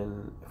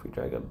then if we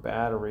drag a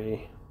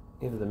battery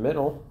into the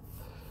middle,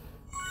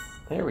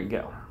 there we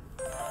go.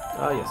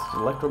 Ah yes,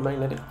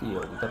 electromagnetic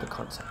field, you got the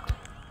concept.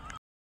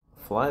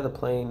 Fly the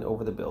plane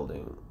over the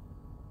building.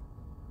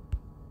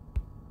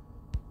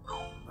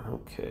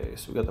 Okay,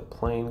 so we got the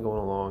plane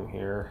going along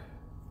here.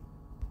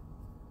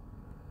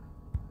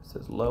 It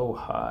says low,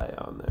 high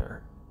on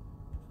there.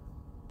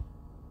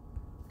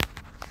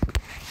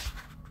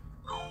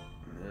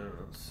 Now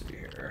let's see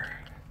here.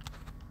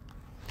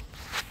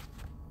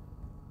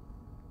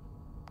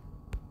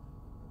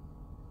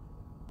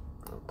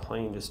 The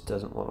plane just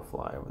doesn't want to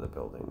fly over the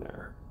building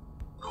there.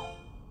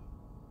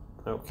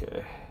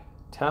 Okay.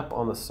 Tap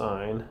on the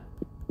sign.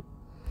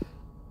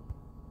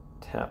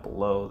 Tap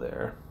low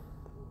there.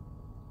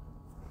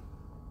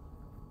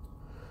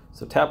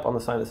 So tap on the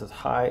sign that says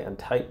hi and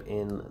type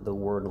in the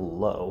word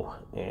low,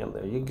 and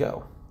there you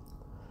go.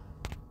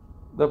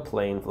 The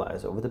plane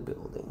flies over the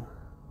building.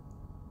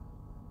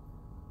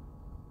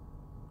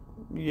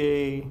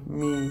 Yay,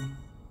 me.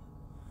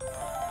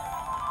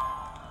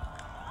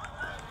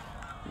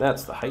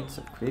 That's the heights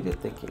of creative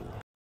thinking.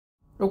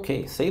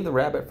 Okay, save the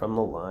rabbit from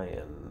the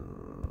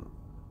lion.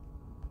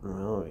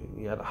 Oh,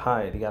 you gotta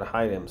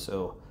hide him,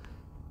 so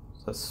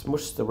let's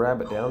smush the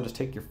rabbit down. Just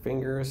take your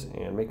fingers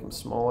and make him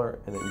smaller,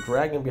 and then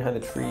drag him behind the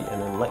tree, and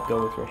then let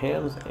go with your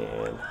hands,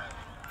 and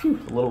phew,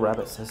 the little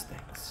rabbit says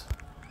thanks.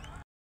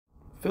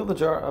 Fill the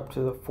jar up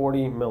to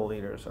 40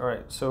 milliliters. All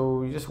right,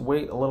 so you just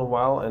wait a little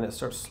while, and it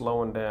starts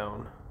slowing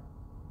down.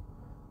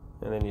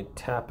 And then you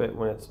tap it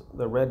when it's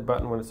the red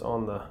button when it's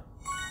on the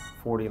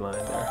 40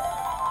 line there.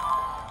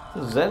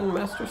 Zen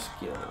Master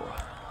skill.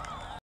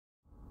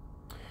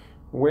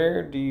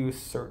 Where do you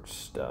search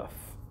stuff?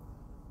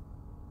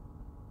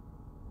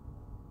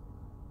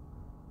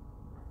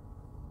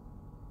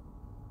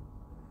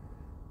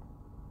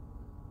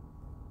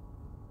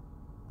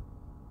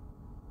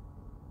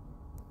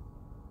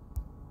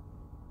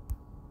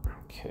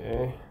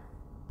 Okay.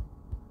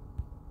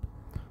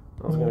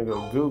 I was gonna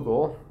go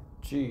Google.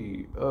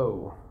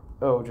 G-O.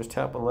 Oh, just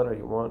tap on the letter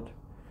you want.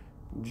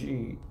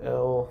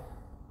 G-L-E.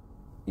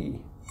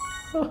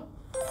 Huh.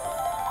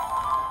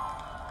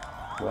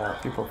 Wow,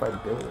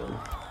 3.5 billion.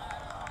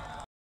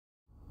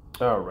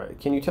 Alright,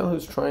 can you tell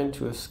who's trying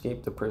to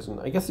escape the prison?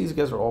 I guess these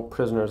guys are all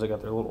prisoners. They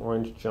got their little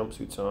orange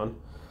jumpsuits on.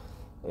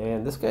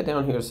 And this guy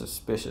down here is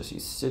suspicious.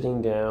 He's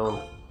sitting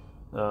down,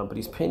 but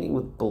he's painting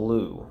with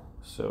blue.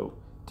 So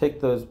take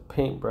the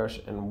paintbrush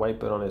and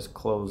wipe it on his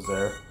clothes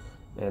there.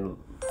 And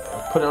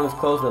put it on his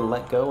clothes, then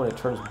let go, and it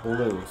turns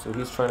blue. So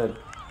he's trying to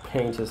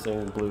paint his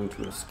thing blue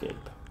to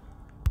escape.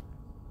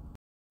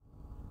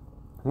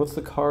 What's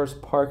the car's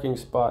parking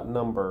spot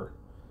number?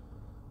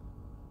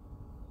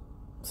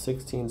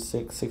 16,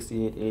 6,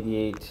 68,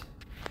 88.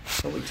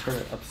 Probably turn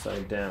it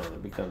upside down.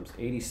 It becomes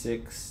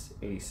 86,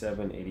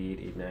 87, 88,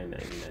 89,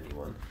 90,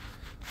 91.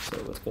 So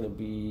it's going to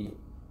be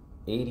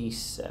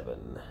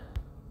 87.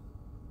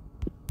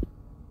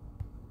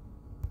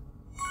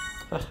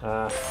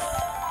 Haha.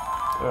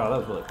 Oh, that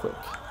was really quick.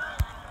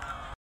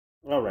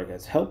 Alright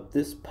guys, help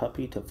this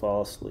puppy to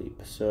fall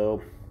asleep.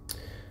 So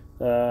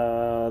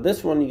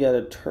this one you got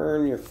to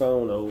turn your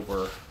phone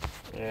over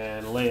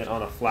and lay it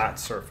on a flat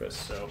surface.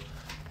 So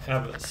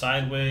have it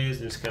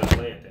sideways and just kind of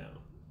lay it down.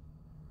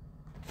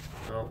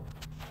 Oh,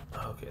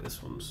 okay,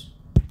 this one's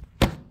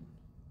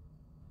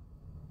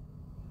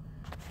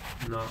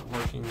not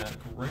working that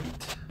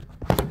great.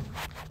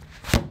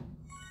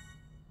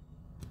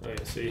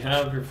 Okay, so you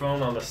have your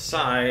phone on the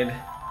side,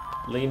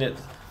 lean it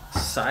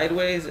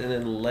sideways and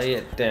then lay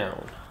it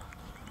down.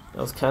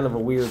 That was kind of a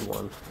weird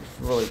one,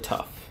 really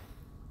tough.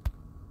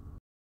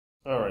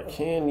 Alright,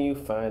 can you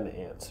find the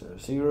answer?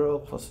 0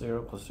 plus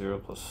 0 plus 0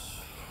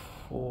 plus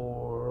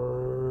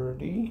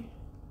 40?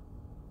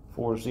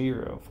 40,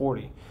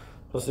 40.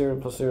 Plus 0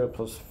 plus 0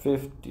 plus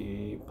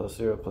 50 plus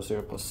 0 plus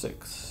 0 plus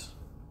 6.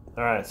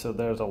 Alright, so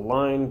there's a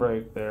line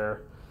break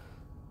there.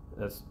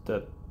 That's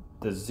that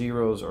the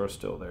zeros are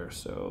still there.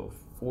 So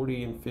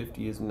 40 and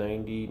 50 is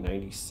 90,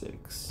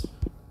 96.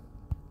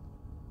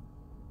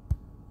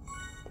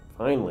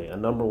 Finally, a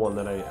number one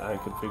that I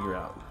could figure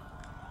out.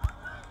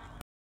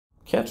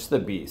 Catch the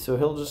bee. So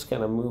he'll just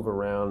kind of move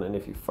around, and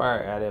if you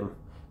fire at him,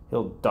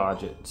 he'll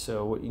dodge it.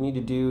 So what you need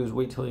to do is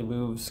wait till he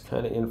moves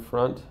kind of in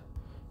front.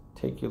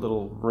 Take your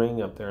little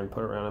ring up there and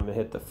put it around him and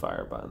hit the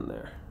fire button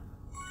there.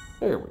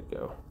 There we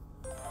go.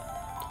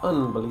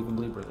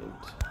 Unbelievably brilliant.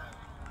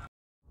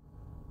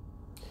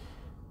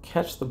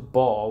 Catch the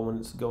ball when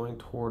it's going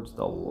towards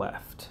the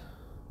left.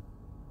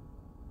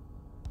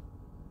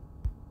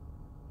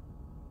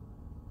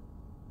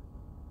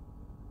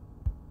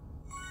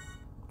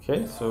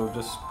 Okay, so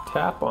just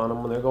tap on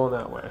them when they're going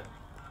that way.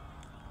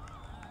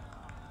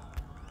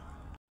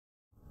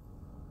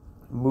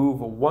 Move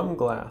one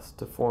glass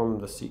to form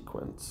the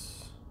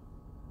sequence.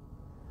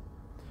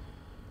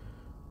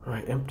 All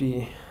right,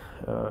 empty,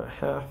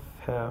 half,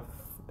 half,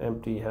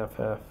 empty, half,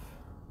 half.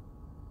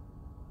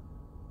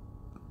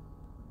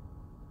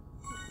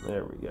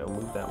 There we go,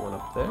 move that one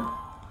up there.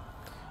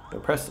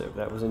 Impressive,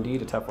 that was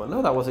indeed a tough one.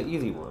 No, that was an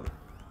easy one.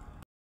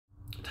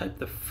 Type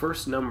the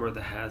first number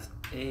that has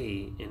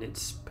A in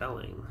its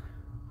spelling.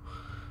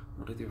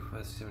 1, 2, 3, 4,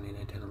 5, 6, 7, 8,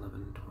 9, 10,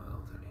 11,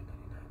 12, 13,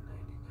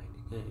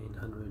 99, 90,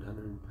 100,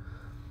 100.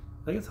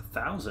 I think it's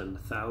 1,000.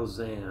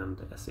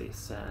 Thousand. S-A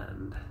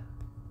sand.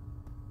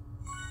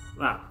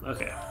 Wow,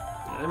 okay.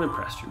 Yeah, I'm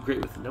impressed. You're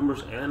great with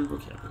numbers and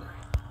vocabulary.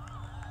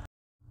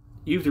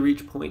 You have to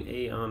reach point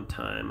A on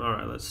time.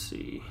 Alright, let's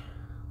see.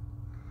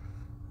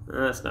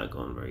 That's not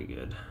going very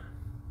good.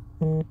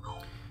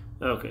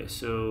 Okay,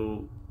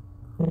 so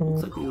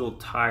looks like these little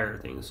tire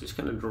things. Just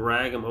kind of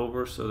drag them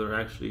over so they're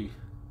actually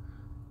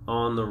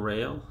on the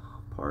rail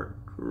part.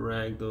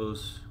 Drag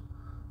those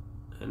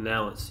And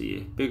now let's see,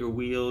 bigger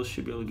wheels,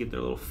 should be able to get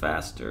there a little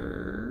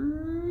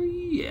faster.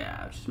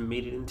 Yeah, just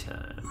made it in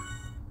time.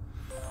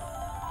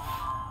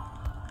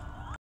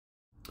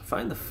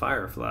 Find the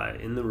firefly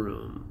in the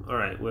room. All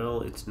right,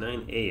 well, it's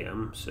 9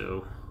 a.m.,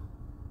 so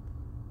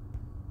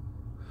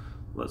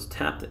let's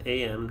tap the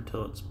AM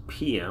until it's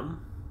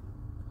PM.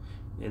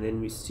 And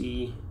then we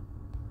see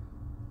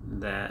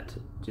that,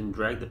 then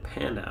drag the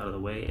panda out of the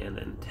way and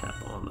then tap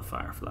on the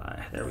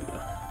firefly. There we go.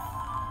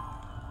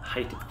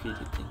 Height of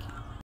creative thinking.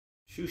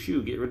 Shoo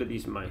shoo, get rid of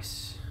these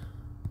mice.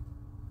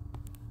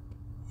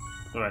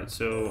 Alright,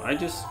 so I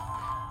just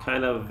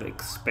kind of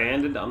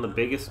expanded on the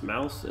biggest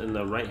mouse in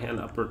the right hand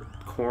upper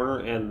corner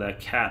and the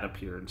cat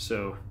appeared.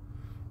 So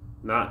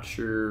not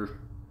sure,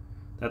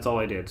 that's all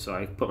I did. So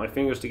I put my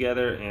fingers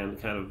together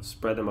and kind of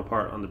spread them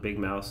apart on the big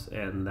mouse,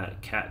 and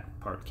that cat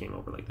part came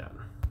over like that.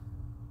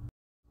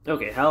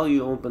 Okay, how do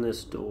you open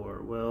this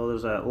door? Well,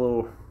 there's that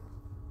little,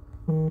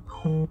 there's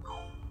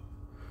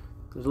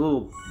a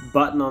little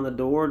button on the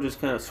door. Just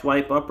kind of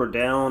swipe up or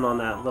down on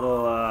that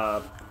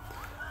little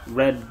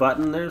red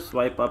button there.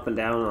 Swipe up and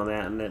down on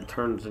that and it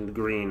turns into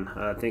green.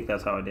 I think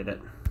that's how I did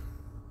it.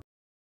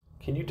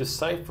 Can you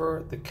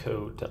decipher the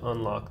code to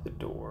unlock the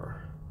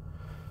door?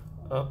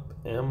 Up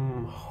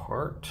M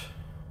heart.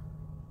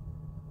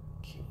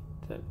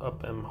 That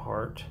up M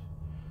heart.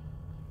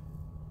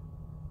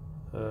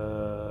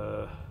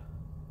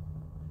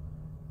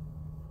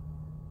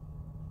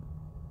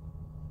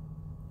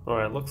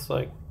 Alright, looks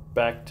like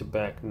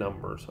back-to-back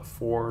numbers. A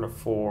 4 and a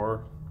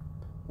 4,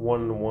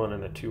 1 and 1,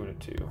 and a 2 and a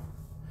 2.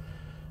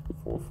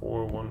 4,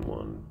 4, 1,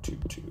 1, 2,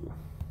 2.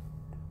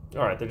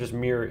 Alright, they're just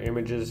mirror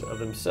images of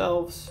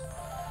themselves.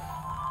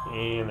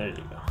 And there you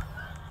go.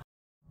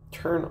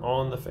 Turn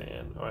on the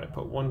fan. Alright,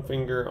 put one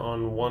finger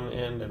on one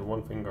end and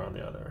one finger on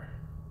the other.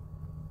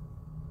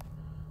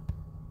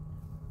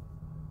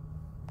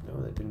 No,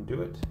 that didn't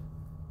do it.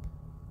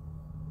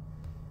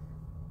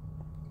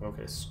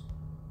 Okay.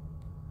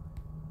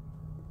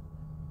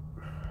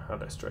 How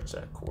did I stretch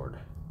that cord?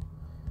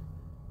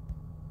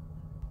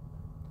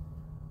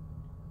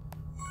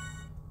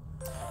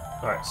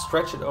 Alright,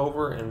 stretch it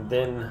over and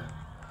then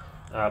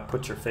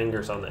put your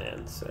fingers on the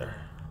ends there.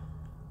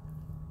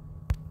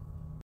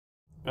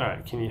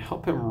 Alright, can you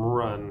help him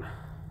run?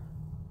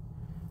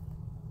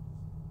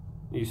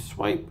 You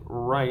swipe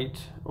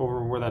right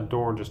over where that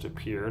door just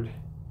appeared,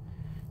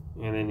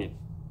 and then you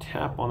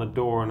tap on the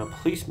door and a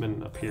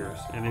policeman appears,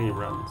 and then he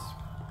runs.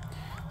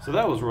 So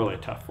that was really a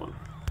tough one.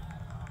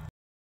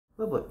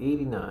 Level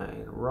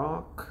 89,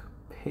 rock,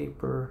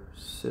 paper,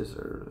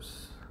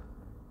 scissors.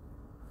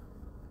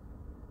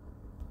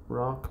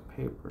 Rock,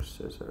 paper,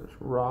 scissors.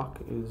 Rock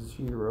is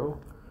 0,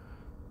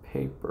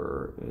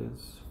 paper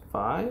is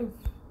 5,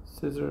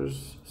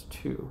 scissors is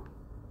 2.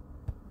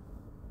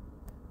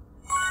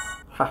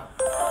 Ha!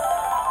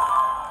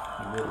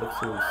 It looks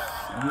so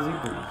easy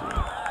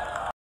breezy.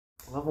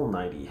 Level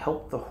 90,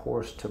 help the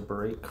horse to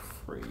break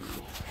free.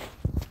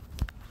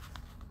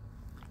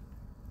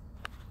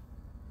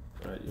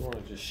 Alright, you want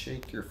to just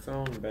shake your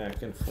phone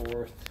back and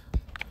forth,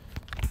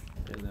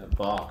 and that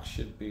box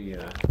should be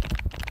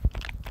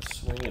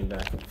swinging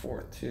back and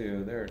forth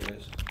too. There it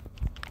is.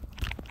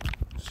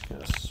 Just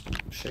kind of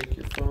shake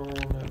your phone,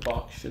 that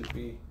box should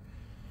be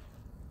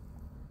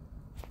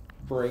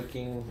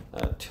breaking,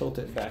 tilt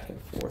it back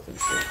and forth and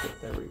shake it.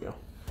 There we go.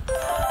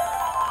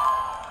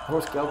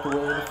 Horse galloped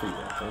away into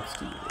freedom, thanks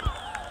to you.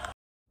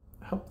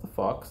 Help the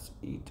fox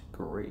eat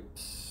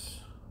grapes.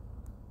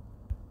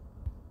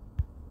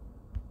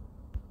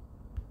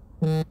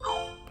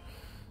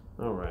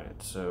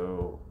 Alright,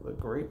 so the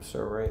grapes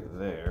are right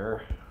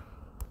there,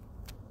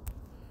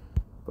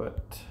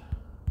 but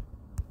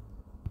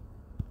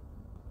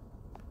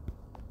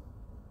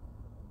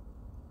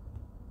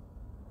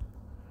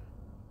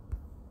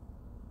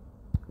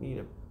need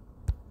a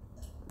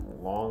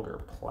longer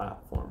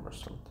platform or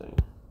something.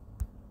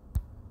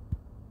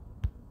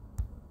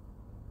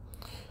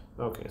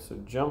 Okay, so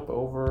jump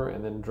over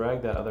and then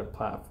drag that other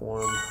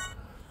platform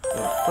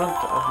in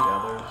front of the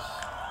others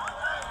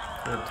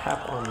and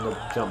tap on the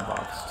jump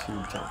box to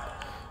jump.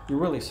 You're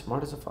really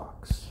smart as a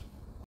fox.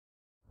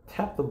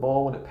 Tap the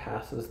ball when it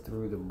passes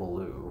through the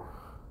blue.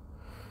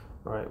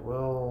 Alright,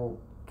 well,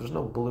 there's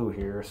no blue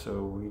here,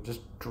 so we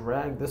just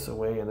drag this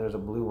away and there's a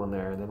blue one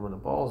there, and then when the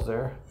ball's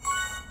there,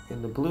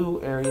 in the blue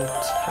area,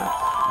 tap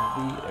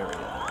the area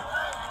there.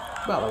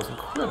 Wow, that was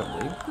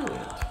incredibly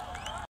brilliant.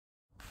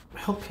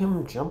 Help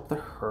him jump the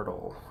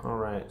hurdle.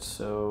 Alright,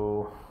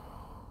 so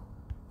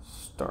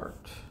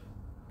start.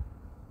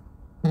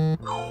 Need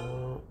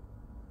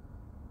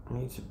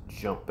to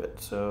jump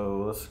it,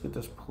 so let's get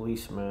this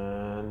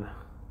policeman.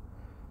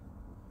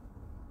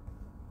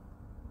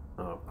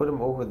 Put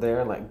him over there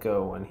and let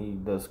go,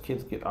 and those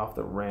kids get off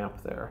the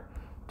ramp there.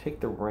 Take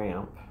the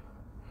ramp,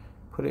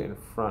 put it in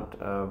front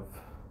of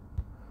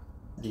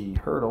the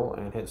hurdle,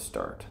 and hit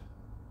start.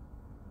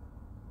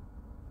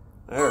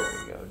 There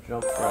we go,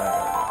 jump right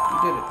over.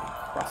 You did it, you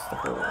crossed the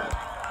hurdle.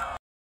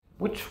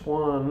 Which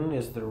one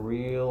is the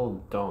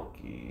real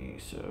donkey?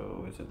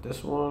 So is it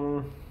this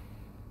one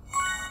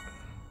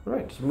All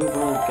right, just move the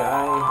little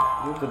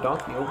guy, move the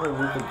donkey over and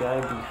move the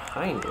guy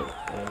behind it,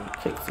 and he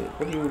kicks it.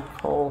 What do you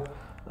call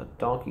a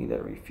donkey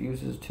that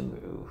refuses to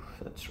move?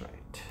 That's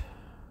right.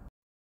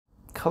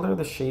 Color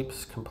the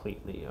shapes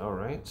completely. All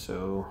right,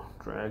 so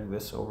drag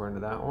this over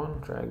into that one,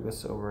 drag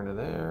this over into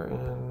there,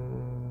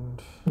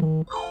 and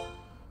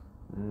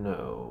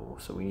no.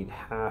 So we need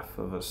half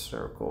of a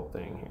circle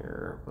thing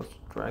here. Let's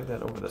drag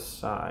that over the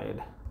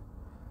side,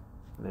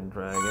 and then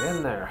drag it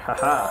in there.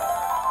 Haha!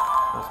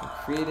 Nice and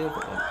creative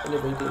and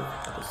innovative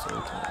at the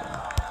same time.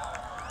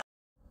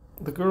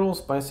 The girl's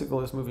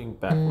bicycle is moving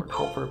backward.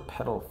 Help her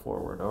pedal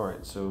forward. All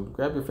right, so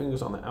grab your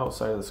fingers on the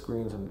outside of the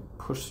screens and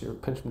pinch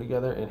them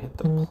together and hit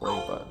the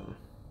play button.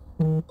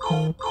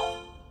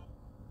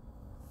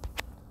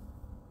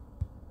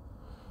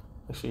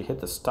 Actually, hit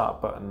the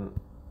stop button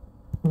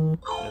and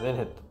then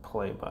hit the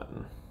play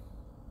button.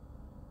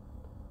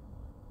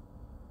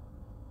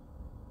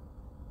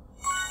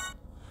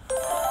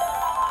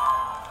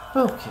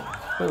 Okay,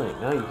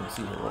 brilliant. Now you can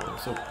see her rolling.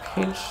 So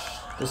pinch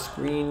the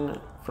screen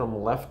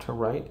from left to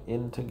right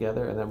in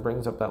together, and that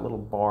brings up that little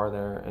bar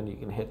there, and you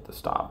can hit the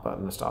stop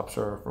button. It stops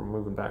her from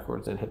moving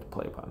backwards, and hit the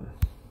play button.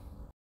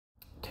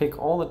 Take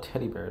all the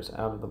teddy bears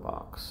out of the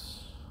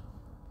box.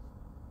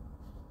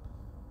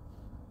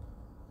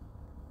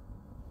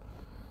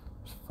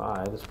 There's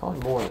 5. There's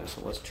probably more in this,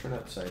 so let's turn it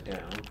upside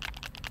down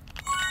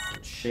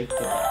and shake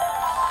the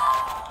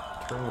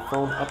box. Turn the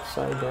phone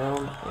upside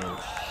down and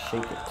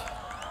shake it.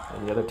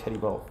 And the other teddy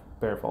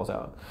bear falls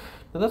out.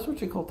 Now that's what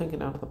you call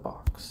thinking out of the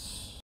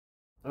box.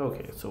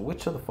 Okay, so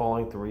which of the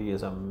following 3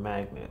 is a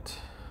magnet?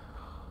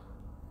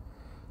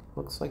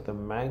 Looks like the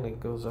magnet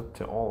goes up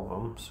to all of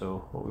them.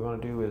 So what we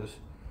want to do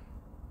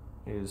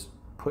is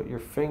put your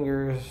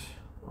fingers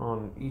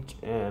on each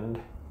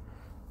end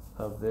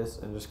of this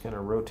and just kind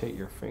of rotate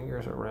your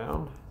fingers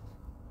around.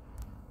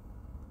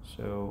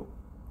 So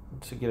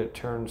to get it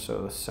turned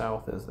so the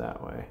south is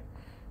that way.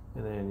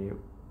 And then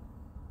you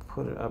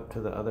put it up to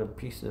the other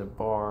piece of the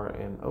bar,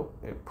 and oh,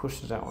 it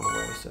pushes that one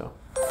away, so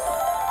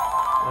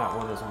that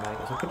one is a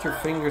magnet. So put your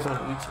fingers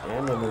on each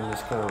end and then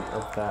just kind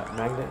of that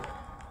magnet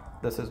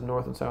that says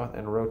north and south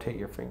and rotate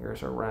your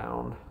fingers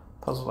around.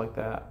 Puzzles like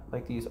that,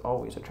 like these,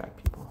 always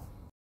attract people.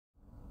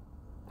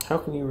 How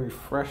can you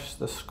refresh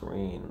the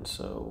screen?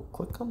 So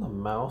click on the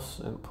mouse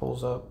and it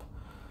pulls up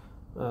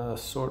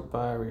sort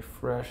by,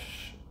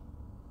 refresh.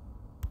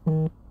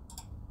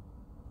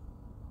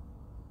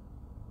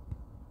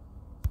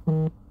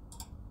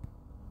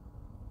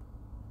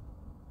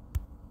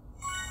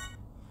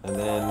 And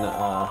then,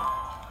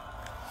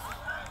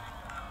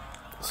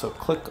 so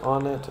click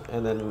on it,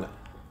 and then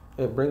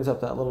it brings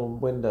up that little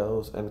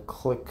windows, and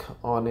click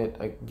on it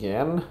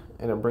again,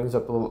 and it brings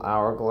up a little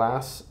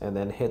hourglass, and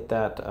then hit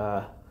that,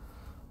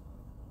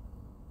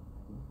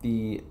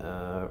 the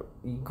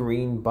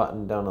green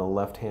button down in the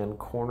left-hand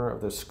corner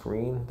of the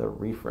screen, the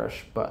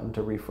refresh button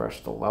to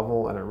refresh the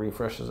level, and it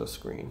refreshes the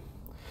screen.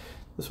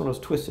 This one was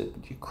twisted,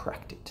 but you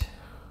cracked it.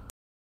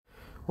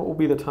 What will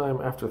be the time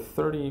after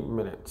 30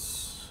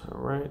 minutes? All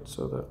right,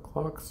 so the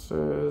clock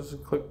says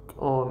click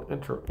on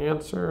enter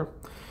answer.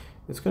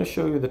 It's going to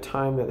show you the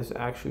time that is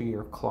actually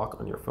your clock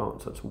on your phone.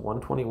 So it's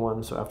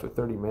 1:21, so after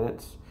 30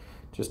 minutes,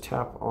 just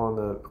tap on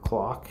the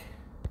clock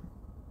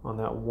on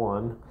that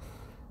 1,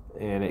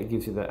 and it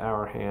gives you the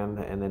hour hand,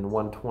 and then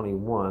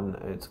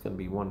 1:21, it's going to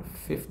be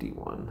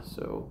 1:51.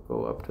 So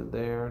go up to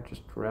there,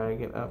 just drag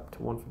it up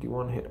to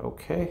 1:51, hit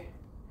OK,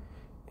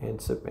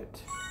 and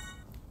submit.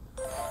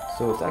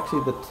 So it's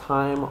actually the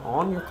time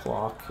on your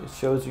clock. It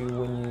shows you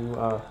when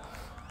you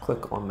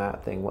click on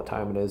that thing what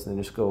time it is, and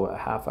then just go a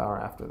half hour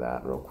after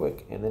that real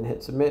quick and then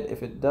hit submit.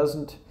 If it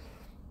doesn't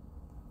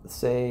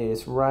say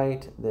it's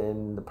right,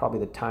 then probably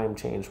the time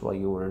changed while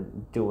you were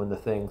doing the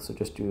thing. So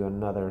just do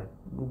another,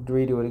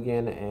 redo it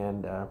again,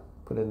 and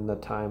put in the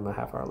time a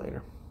half hour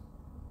later.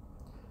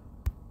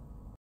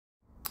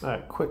 All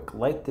right, quick,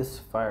 light this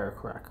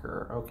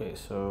firecracker. Okay,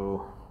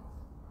 so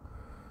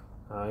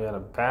I got a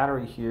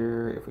battery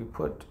here. If we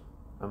put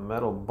a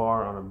metal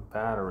bar on a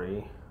battery,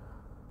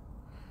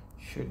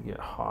 it should get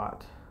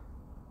hot.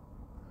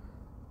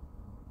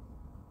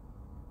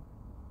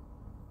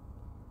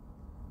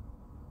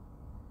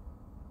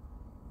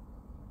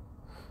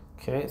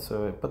 Okay,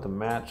 so I put the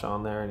match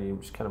on there, and you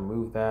just kind of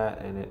move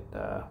that, and it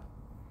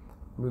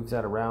moves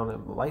that around.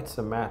 It lights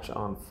the match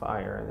on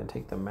fire, and then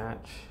take the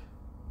match,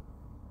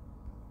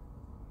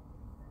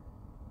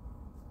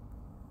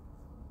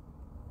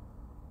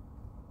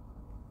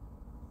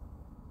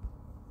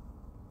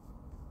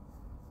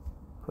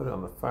 put it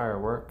on the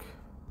firework,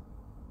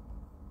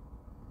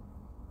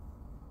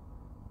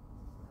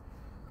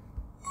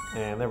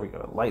 and there we go,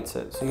 it lights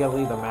it. So you gotta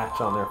leave the match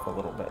on there for a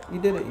little bit. You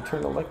did it, you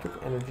turned electric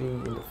energy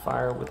into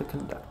fire with a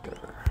conductor.